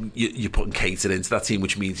you're putting Keita into that team,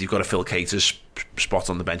 which means you've got to fill Keita's spot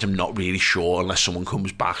on the bench. I'm not really sure, unless someone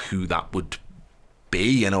comes back, who that would be.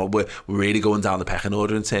 We're really going down the pecking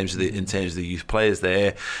order in terms of the youth players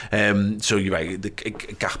there. So you're right, the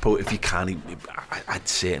Gakpo, if you can, I'd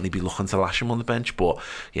certainly be looking to lash him on the bench. But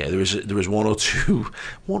yeah, there is one or two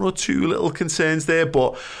little concerns there.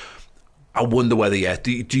 But I wonder whether are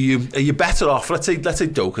you better off? Let's say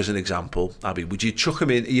Doak as an example, Abby. Would you chuck him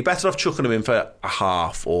in? Are you better off chucking him in for a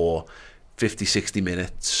half or 50-60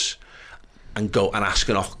 minutes and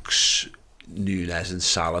asking Ox, Núñez and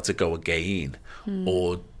Salah to go again?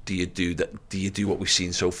 Or do you do that? Do you do what we've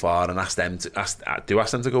seen so far and ask them to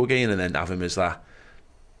go again, and then have him as that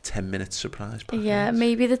 10-minute surprise package. Yeah,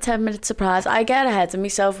 maybe the 10-minute surprise. I get ahead of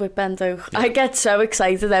myself with Ben Doak. I get so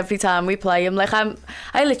excited every time we play him. Like, I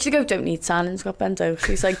literally go, don't need signings, got Ben Doak.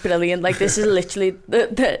 He's like brilliant. Like, this is literally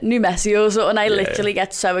the new Messi or something. I literally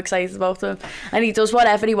get so excited about him. And he does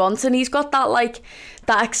whatever he wants. And he's got that, like,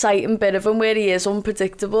 that exciting bit of him where he is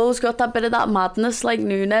unpredictable. He's got that bit of that madness like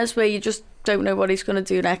Nunes where you just don't know what he's going to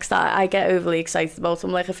do next. I get overly excited about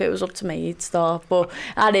him. Like, if it was up to me, he'd start. But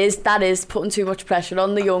that is putting too much pressure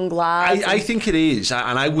on the young lad. I think it is,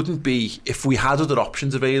 and I wouldn't be, if we had other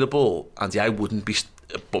options available, Andy, I wouldn't be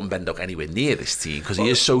putting Ben Doak anywhere near this team because he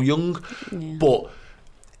is so young. Yeah. But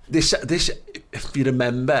this, if you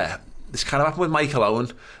remember, this kind of happened with Michael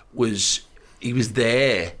Owen. He was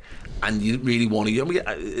there, and you didn't really want to. I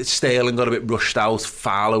mean, Sterling got a bit rushed out.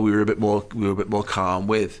 Fowler, we were a bit more calm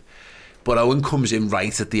with. But Owen comes in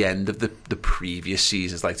right at the end of the previous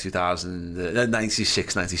seasons, like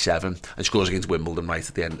 96, 97, and scores against Wimbledon right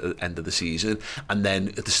at the end of the season. And then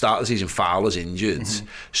at the start of the season, Fowler's injured,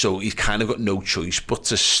 so he's kind of got no choice but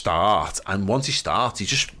to start. And once he starts, he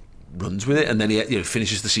just runs with it, and then he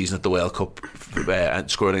finishes the season at the World Cup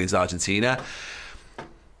and scoring against Argentina.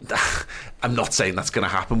 I'm not saying that's going to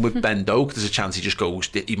happen with Ben Doak. There's a chance he just goes.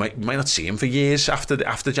 You might not see him for years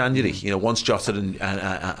after January. Once Jota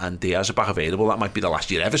and Diaz are back available, that might be the last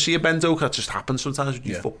you ever see of Ben Doak. That just happens sometimes with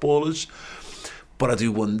you footballers. But I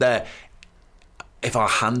do wonder if our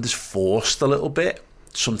hand is forced a little bit.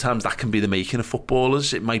 Sometimes that can be the making of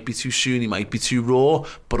footballers. It might be too soon. He might be too raw.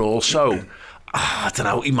 But also, I don't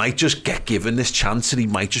know. He might just get given this chance, and he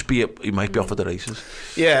might be off at the races.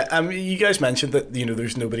 Yeah, you guys mentioned that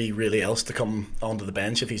there's nobody really else to come onto the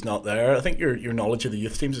bench if he's not there. I think your knowledge of the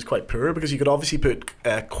youth teams is quite poor because you could obviously put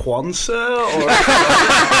Kwanzaa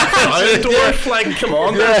or Dorf. Like, come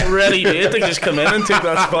on, they're ready to just come in and take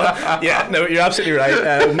that spot. Yeah, no, you're absolutely right.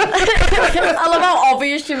 I love how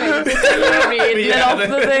obvious you make it. Off the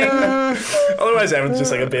thing. Otherwise, everyone's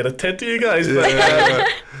just like a bit of tit to you guys. But,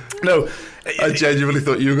 no. I genuinely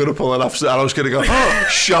thought you were going to pull it off, and I was going to go, oh,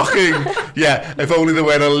 shocking. Yeah, if only there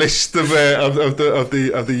were a list of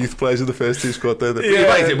the youth players in the first team squad there. Yeah.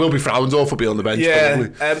 Right, it will be frowned off for being on the bench,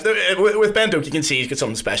 probably. With Ben Doak, you can see he's got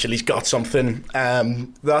something special. He's got something.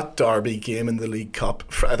 That Derby game in the League Cup,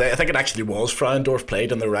 I think it actually was Frauendorf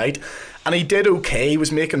played on the right, and he did okay. He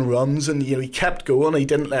was making runs, and he kept going. He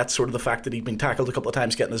didn't let sort of the fact that he'd been tackled a couple of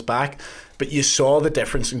times getting his back. But you saw the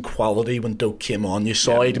difference in quality when Doak came on. You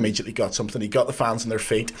saw he'd immediately got something. He got the fans on their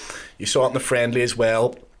feet. You saw it in the friendly as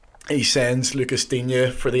well. He sends Lucas Digne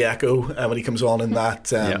for the Echo when he comes on in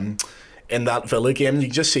that in that Villa game. You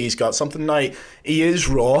can just see he's got something now. He is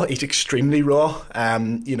raw. He's extremely raw.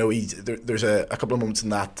 There's a couple of moments in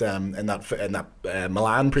that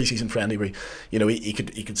Milan preseason friendly where he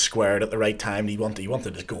could square it at the right time. He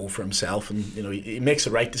wanted his goal for himself, and he makes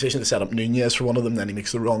the right decision to set up Nunez for one of them. Then he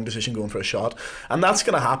makes the wrong decision going for a shot, and that's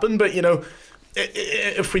going to happen. But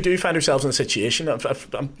if we do find ourselves in a situation, I'm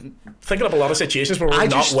thinking of a lot of situations where we're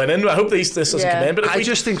not winning. I hope this doesn't come in. But I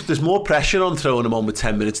just think there's more pressure on throwing him on with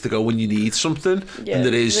 10 minutes to go when you need something than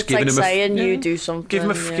there is giving him saying you do something. Give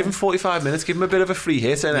him 45 minutes, give him a bit of a free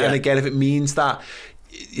hit, and again, if it means that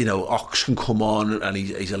Ox can come on and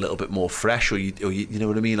he's a little bit more fresh, or you know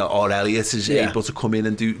what I mean, or Elliott is able to come in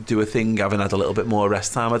and do a thing, having had a little bit more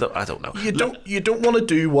rest time. I don't know. You don't want to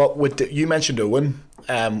do what you mentioned Owen,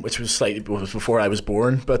 which was before I was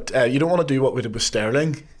born, but you don't want to do what we did with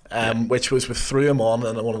Sterling. Which was we threw him on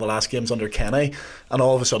in one of the last games under Kenny, and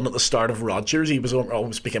all of a sudden at the start of Rodgers, he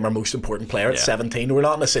always became our most important player at 17. We're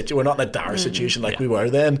not in a dire situation like we were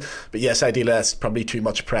then, but yes, ideally that's probably too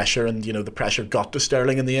much pressure, and the pressure got to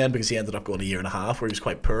Sterling in the end because he ended up going a year and a half where he was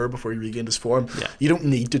quite poor before he regained his form. You don't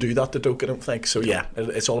need to do that to Doak, I don't think. So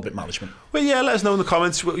it's all about management. Well, let us know in the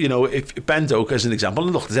comments. If Ben Doak as an example,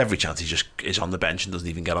 and look, there's every chance he just is on the bench and doesn't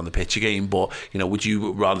even get on the pitch again, but would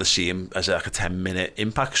you rather see him as like a 10-minute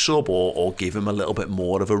impact sub, or give him a little bit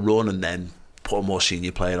more of a run and then put a more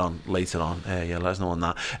senior player on later on? Let us know on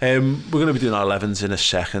that. We're going to be doing our 11s in a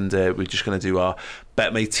second. We're just going to do our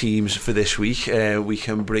BetMate teams for this week. We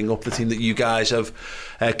can bring up the team that you guys have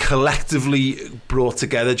collectively brought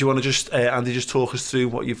together. Do you want to just Andy, just talk us through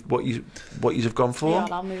what you have gone for? Yeah,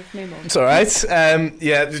 I'll move me more. It's all right.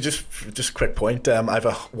 Just a quick point. I have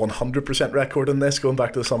a 100% record in this, going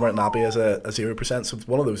back to the summer at Naby as a 0%. So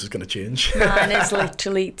one of those is going to change. Man, it's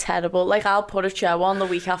literally terrible. Like, I'll put a show on the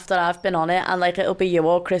week after I've been on it, and like it'll be you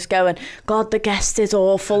or Chris going, "God, the guest is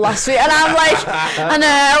awful last week," and I'm like, "I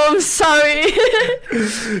know, I'm sorry."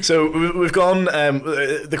 So we've gone.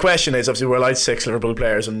 The question is, obviously, we're allowed 6 Liverpool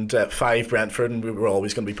players and 5 Brentford, and we were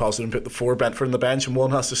always going to be positive and put the 4 Brentford on the bench, and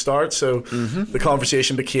 1 has to start. So the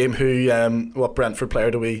conversation became what Brentford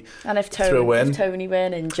player do we throw in? If Tony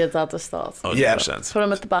weren't injured, I'd have started. 100%. Put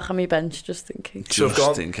him at the back of my bench just in case. So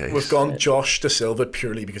we've gone Josh De Silva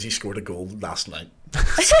purely because he scored a goal last night.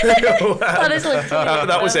 That is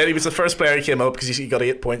that was it. He was the first player who came up because he got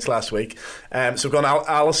 8 points last week. So we've gone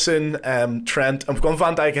Alisson, Trent, and we've gone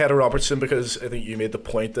Van Dijk ahead of Robertson because I think you made the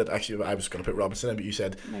point that actually I was going to put Robertson in, but you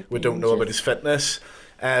said we don't know about his fitness.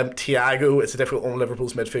 Thiago, it's a difficult one on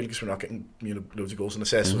Liverpool's midfield because we're not getting loads of goals and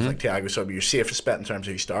assists. So I think Thiago's probably your safest bet in terms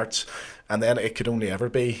of who starts, and then it could only ever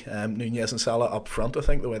be Nunez and Salah up front. I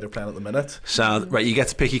think the way they're playing at the minute. So right, you get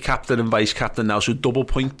to pick your captain and vice captain now. So double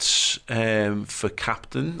points for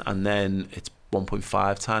captain, and then it's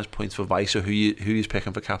 1.5 times points for vice. So who you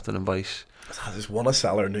picking for captain and vice? There's one of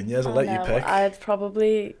Salah or Nunez. I'll let you pick.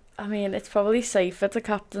 It's probably safer to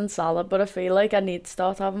captain Salah, but I feel like I need to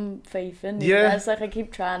start having faith in Nunez. Like I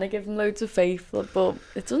keep trying to give him loads of faith, but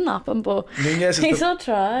it doesn't happen. But I'll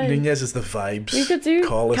try. Nunez is the vibes. You could do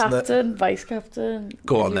call, captain, vice captain.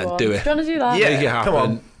 Go on then, do it. Do you want to do that? Yeah, come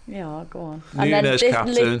on. Yeah, go on. Nunez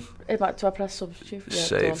captain. Do I press substitute? Yeah,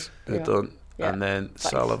 Save. Done. Yeah. And then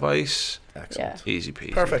Salah vice. Excellent. Yeah. Easy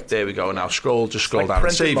peasy. Perfect. There we go. Now scroll like down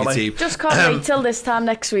and save your money. team. Just can't wait till this time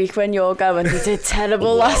next week when you're going. You did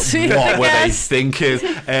terrible last week. What were they thinking?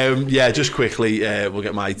 Just quickly, we'll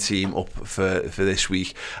get my team up for this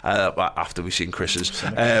week after we've seen Chris's.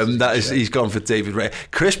 He's gone for David Ray.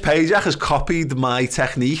 Chris Pajak has copied my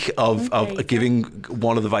technique of giving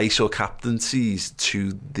one of the vice or captaincies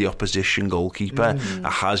to the opposition goalkeeper. It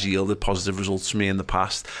has yielded positive results for me in the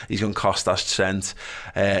past. He's gone Costas, Trent,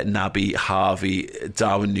 Naby, Harvey,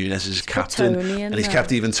 Darwin Núñez as captain, and he's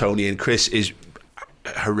kept even Tony in. Chris is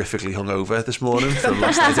horrifically hungover this morning from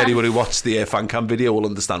last night. Anybody who watched the fan cam video will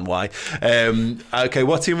understand why. Okay,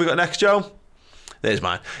 what team we got next, Joe? There's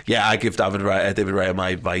mine. Yeah, I give David Raya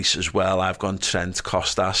my advice as well. I've gone Trent,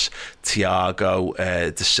 Costas, Thiago,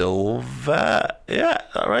 De Silva. Yeah,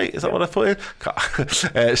 all right. Is that what I put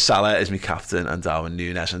in? Salah is my captain and Darwin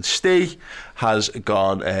Núñez. And Steve has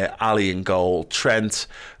gone Ali in goal, Trent,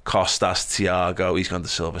 Costas, Thiago. He's gone De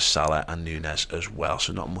Silva, Salah and Núñez as well.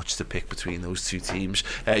 So not much to pick between those two teams.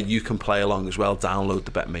 You can play along as well. Download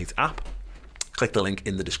the BetMate app. Click the link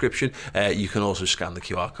in the description. You can also scan the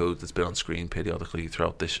QR code that's been on screen periodically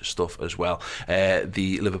throughout this stuff as well.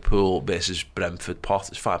 The Liverpool versus Brentford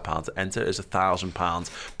pot is £5 to enter. There's £1,000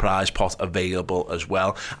 prize pot available as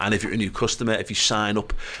well. And if you're a new customer, if you sign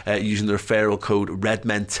up using the referral code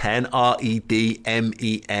REDMEN10,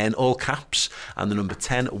 REDMEN, all caps, and the number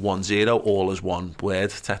 1010, all as one word,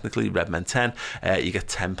 technically, REDMEN10, you get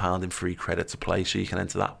 £10 in free credit to play. So you can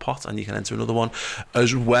enter that pot and you can enter another one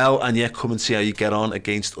as well. And yeah, come and see how you get on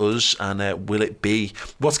against us, and will it be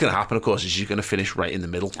what's going to happen, of course, is you're going to finish right in the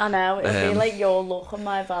middle. I know, it'll be like your luck and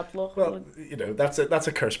my bad luck. Well, that's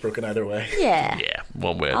a curse broken either way. Yeah,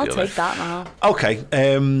 one way or I'll the other. take that now. Okay,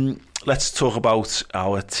 let's talk about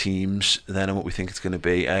our teams then and what we think it's going to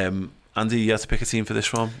be. Andy, you have to pick a team for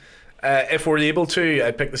this one. If we're able to,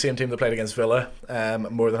 I'd pick the same team that played against Villa. I'm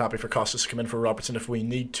more than happy for Costas to come in for Robertson if we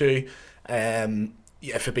need to.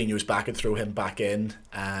 If Fabinho's back, I'd throw him back in.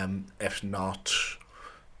 If not,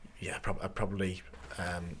 I'd probably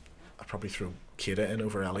throw Keita in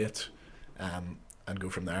over Elliott, and go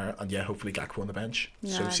from there. And hopefully Gakpo on the bench.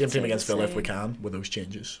 So same team against Villa if we can, with those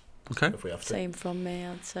changes. Okay. If we have to. Same from me,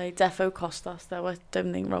 I'd say. Defo Costas, though. I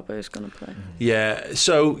don't think Robbo's going to play. Yeah,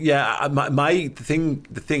 so the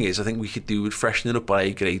thing is, I think we could do with freshening up. By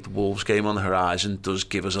a great Wolves game on the horizon does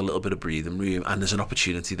give us a little bit of breathing room, and there's an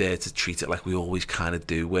opportunity there to treat it like we always kind of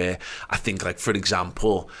do, where I think, like, for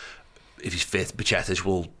example, if he's fit, Bajcetic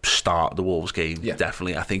will start the Wolves game,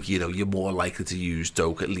 definitely. I think, you're more likely to use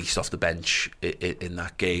Doak at least off the bench in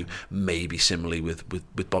that game, maybe similarly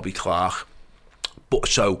with Bobby Clark. But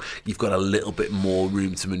so you've got a little bit more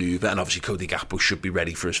room to manoeuvre, and obviously Cody Gakpo should be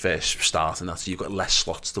ready for his first start, and that's, so you've got less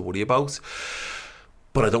slots to worry about.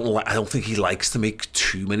 But I don't think he likes to make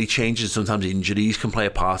too many changes. Sometimes injuries can play a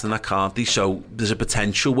part in that, can't they? So there's a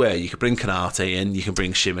potential where you could bring Konate in, you can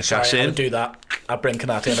bring Tsimikas in. I would do that. I'd bring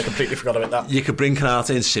Konate in. I completely forgot about that. You could bring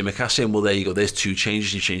Konate and Tsimikas in. Well, there you go. There's two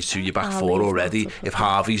changes. You changed to your back four already. If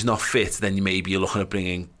Harvey's not fit, then maybe you're looking at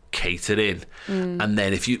bringing Keita in, and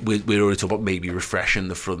then if we're already talking about maybe refreshing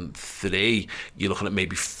the front three, you're looking at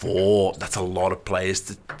maybe four. That's a lot of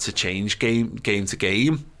players to change game to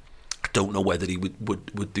game. I don't know whether he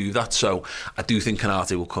would do that. So I do think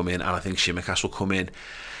Konate will come in, and I think Tsimikas will come in.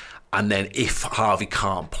 And then if Harvey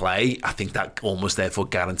can't play, I think that almost therefore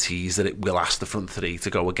guarantees that it will ask the front three to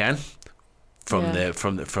go again from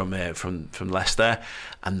Leicester,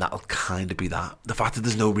 and that'll kind of be that. The fact that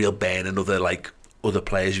there's no real burn and other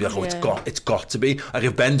players, you're like, it's got to be. Like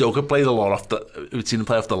if Ben Doka played a lot we've seen him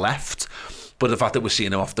play off the left, but the fact that we're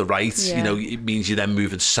seeing him off the right, it means you're then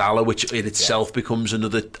moving Salah, which in itself becomes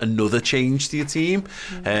another change to your team.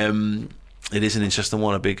 It is an interesting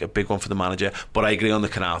one, a big one for the manager. But I agree on the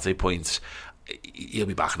Canate point. He'll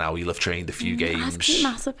be back now. He'll have trained a few games. I'd keep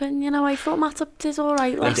Matip in. I thought Matip did all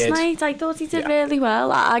right last night. I thought he did really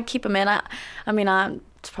well. I'd keep him in. I mean,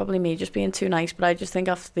 it's probably me just being too nice, but I just think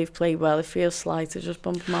after they've played well, it feels slight to just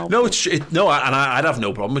bump them out. I'd have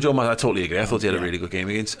no problem with Joe Matip. I totally agree. I thought he had a really good game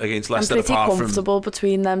against Leicester. I'm pretty comfortable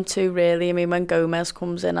between them two, really. I mean, when Gomez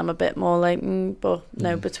comes in, I'm a bit more like, but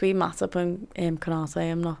no, between Matip and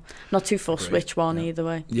Konate, I'm not too fussed which one either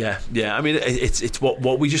way. Yeah. I mean, it's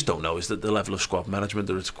what we just don't know is that the level of squad management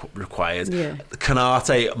that is required. Yeah.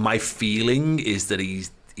 Konate, my feeling is that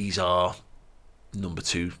he's our number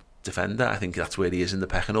 2 defender. I think that's where he is in the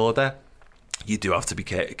pecking order. You do have to be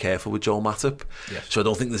careful with Joel Matip. Yes. So I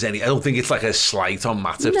don't think it's like a slight on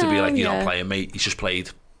Matip to be like, you're not playing, mate. He's just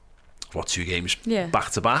played 2 games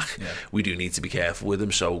back to back. We do need to be careful with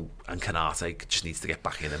him. And Konate just needs to get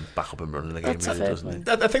back in and back up and running again, really, doesn't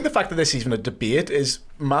he? I think the fact that this is even a debate is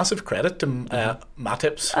massive credit to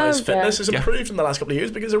Matip's. His fitness has improved in the last couple of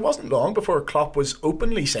years, because there wasn't long before Klopp was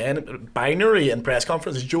openly saying, binary in press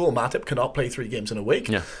conferences, Joel Matip cannot play 3 games in a week.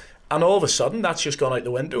 Yeah. And all of a sudden, that's just gone out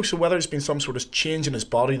the window. So whether it's been some sort of change in his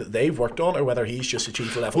body that they've worked on, or whether he's just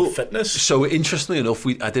achieved a level of fitness. So interestingly enough,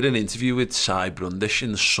 I did an interview with Cy Brundish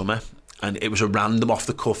in the summer, and it was a random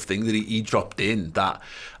off-the-cuff thing that he dropped in, that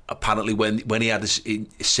apparently when he had his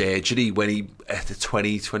surgery, when he at the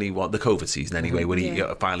 2021, the COVID season anyway, when he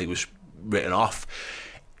finally was written off,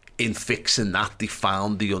 in fixing that, they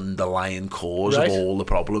found the underlying cause of all the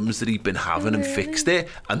problems that he'd been having and fixed it.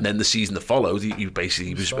 And then the season that followed, he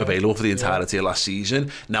was available for the entirety of last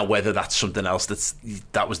season. Now, whether that's something else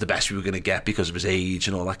that was the best we were going to get because of his age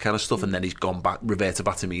and all that kind of stuff, and then he's gone back, reverted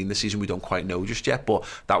back to mean this season, we don't quite know just yet. But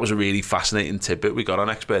that was a really fascinating tidbit we got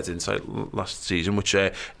on Expert Insight last season, which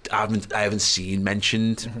I haven't seen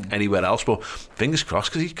mentioned anywhere else. But fingers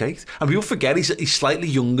crossed, because he's caked. And people forget he's slightly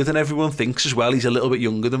younger than everyone thinks as well. He's a little bit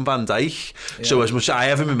younger than Van Dijk. So as much as I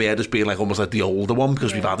have him in my head as being like almost like the older one,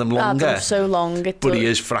 because we've had him longer. Had him so long. But he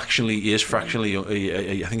is fractionally young.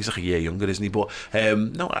 I think he's like a year younger, isn't he? But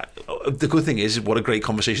the good thing is, what a great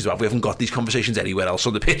conversation to have. We haven't got these conversations anywhere else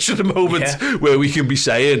on the pitch at the moment where we can be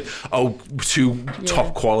saying, 2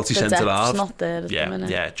 top quality centre halves. Not there at the minute.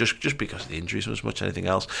 Yeah, just because of the injuries as much as anything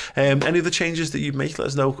else. Any other changes that you make, let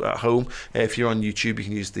us know at home. If you're on YouTube, you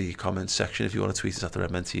can use the comments section. If you want to tweet us at the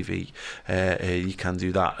Redmen TV, you can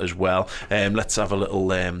do that as well. Let's have a little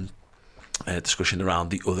discussion around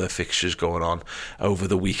the other fixtures going on over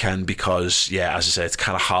the weekend, because as I say, it's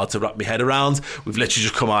kind of hard to wrap my head around. We've literally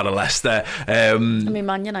just come out of Leicester. I mean,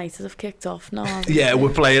 Man United have kicked off now. We're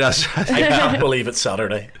playing as I can't believe it's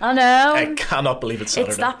Saturday. I know. I cannot believe it's Saturday.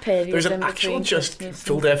 It's that period. There's an actual just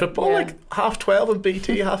full day of football, like 12:30 and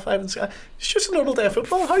BT, 5:30 and Sky. It's just a normal day of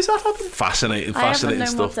football. How's that happened? Fascinating I haven't known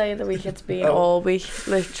stuff. What day of the week it's been all week,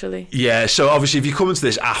 literally. Yeah, so obviously if you come into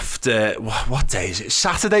this after, what day is it?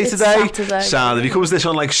 Saturday today? Saturday. If you come into this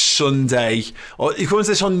on like Sunday, or you come into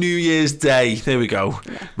this on New Year's Day, there we go,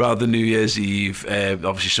 rather than New Year's Eve.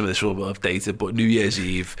 Obviously some of this will be updated, but New Year's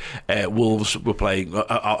Eve, Wolves were playing,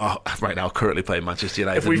 right now currently playing Manchester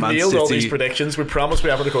United. If we've nailed all these predictions, we promise we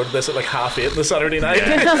haven't recorded this at like 8:30 on the Saturday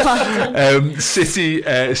night.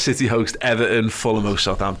 City host Everton, Fulham host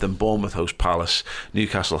Southampton, Bournemouth host Palace,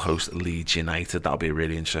 Newcastle host Leeds United. That'll be a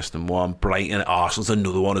really interesting one. Brighton, Arsenal's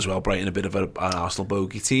another one as well. Brighton, a bit of an Arsenal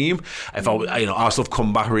bogey team. If Arsenal have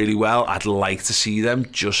come back really well, I'd like to see them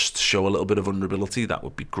just show a little bit of vulnerability. That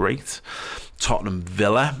would be great. Tottenham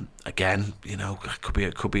Villa, again,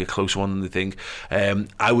 could be a close one than they think.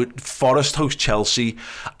 Forest host Chelsea.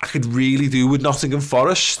 I could really do with Nottingham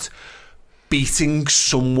Forest beating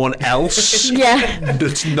someone else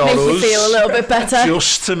that's not us. Make me feel a little bit better.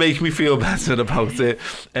 Just to make me feel better about it.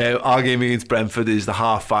 Our game against Brentford is the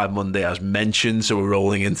 5:30 Monday, as mentioned, so we're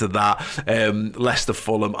rolling into that. Leicester,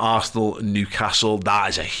 Fulham, Arsenal, Newcastle. That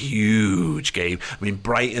is a huge game. I mean,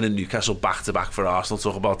 Brighton and Newcastle back-to-back for Arsenal.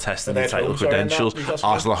 Talk about testing the title credentials.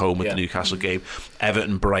 Arsenal at home with the Newcastle game.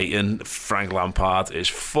 Everton, Brighton. Frank Lampard is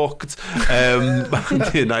fucked.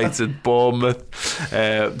 United, Bournemouth.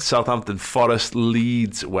 Southampton, Forest. Forest,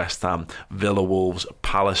 Leeds, West Ham, Villa, Wolves,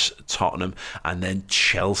 Palace, Tottenham, and then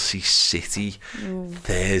Chelsea City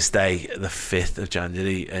Thursday, the 5th of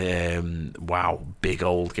January. Wow, big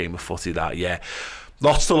old game of footy that, yeah.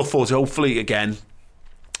 Lots to look forward to. Hopefully, again,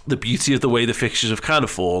 the beauty of the way the fixtures have kind of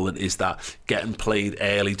fallen is that getting played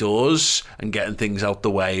early doors and getting things out the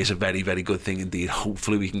way is a very, very good thing indeed.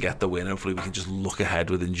 Hopefully we can get the win. Hopefully we can just look ahead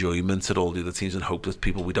with enjoyment at all the other teams and hope that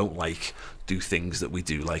people we don't like do things that we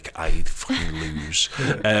do, like I'd fucking lose.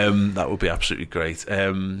 That would be absolutely great.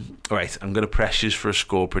 All right, I'm going to press you for a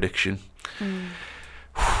score prediction.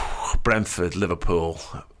 Brentford, Liverpool,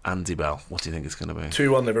 Andy Bell, what do you think it's going to be?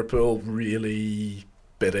 2-1 Liverpool, really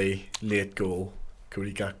bitty late goal.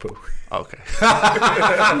 Cody Gakpo. Okay.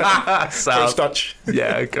 First touch.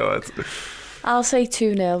 Yeah, go ahead. I'll say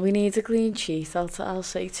 2-0. We need a clean sheet. I'll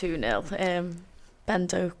say 2-0.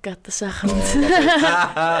 Bendo get the second.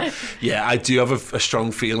 Yeah, I do have a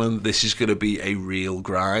strong feeling this is going to be a real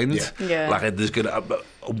grind. Yeah. Like there's going to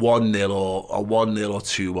 1-0 or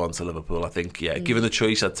 2-1 to Liverpool. I think, given the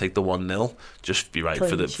choice, I'd take the 1-0. Just be right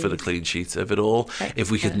for the clean sheet of it all. Right.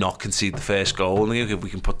 If we could not concede the first goal, if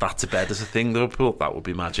we can put that to bed as a thing, Liverpool, that would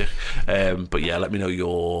be magic. But yeah, let me know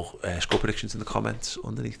your score predictions in the comments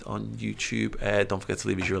underneath on YouTube. Don't forget to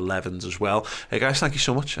leave us your 11s as well. Guys, thank you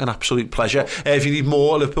so much. An absolute pleasure. If you need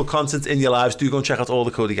more Liverpool content in your lives, do go and check out all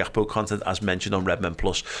the Cody Gakpo content as mentioned on Redmen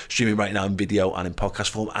Plus, streaming right now in video and in podcast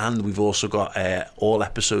form. And we've also got all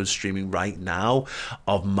episodes streaming right now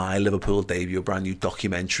of my Liverpool debut, a brand new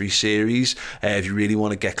documentary series. If you really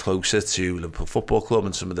want to get closer to Liverpool Football Club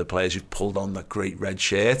and some of the players who've pulled on that great red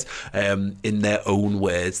shirt, in their own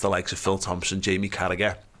words, the likes of Phil Thompson, Jamie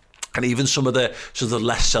Carragher, and even some of the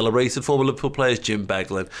less celebrated former Liverpool players, Jim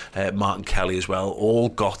Beglin, Martin Kelly as well, all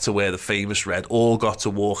got to wear the famous red, all got to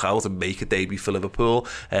walk out and make a debut for Liverpool.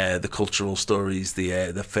 The cultural stories,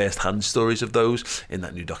 the first-hand stories of those in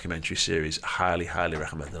that new documentary series. Highly, highly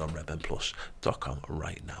recommended on redmenplus.com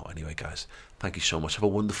right now. Anyway, guys, thank you so much. Have a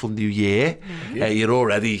wonderful new year. You're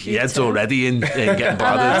already, your head's already in getting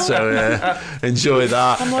bothered, so enjoy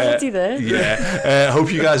that. I'm already there. Yeah.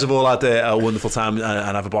 Hope you guys have all had a wonderful time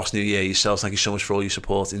and have a boss new year yourselves. Thank you so much for all your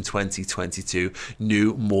support in 2022.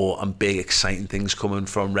 New, more and big, exciting things coming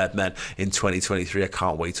from Redmen in 2023. I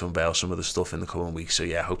can't wait to unveil some of the stuff in the coming weeks. So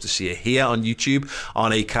yeah, hope to see you here on YouTube,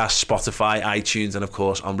 on Acast, Spotify, iTunes, and of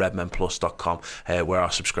course on redmenplus.com, where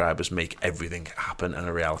our subscribers make everything happen and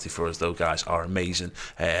a reality for us. Though, guys are amazing,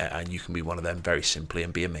 and you can be one of them very simply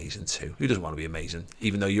and be amazing too. Who doesn't want to be amazing?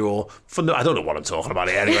 Even though you're all fun. I don't know what I'm talking about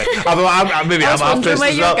here anyway. Maybe I'm half pissed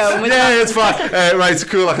as well. Yeah, it's fine. Right,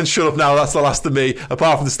 cool. I can shut up now. That's the last of me.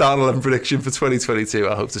 Apart from the starting 11 prediction for 2022,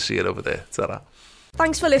 I hope to see it over there. Ta-ra.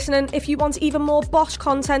 Thanks for listening. If you want even more Bosch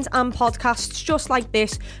content and podcasts just like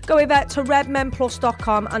this, go over to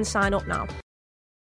redmenplus.com and sign up now.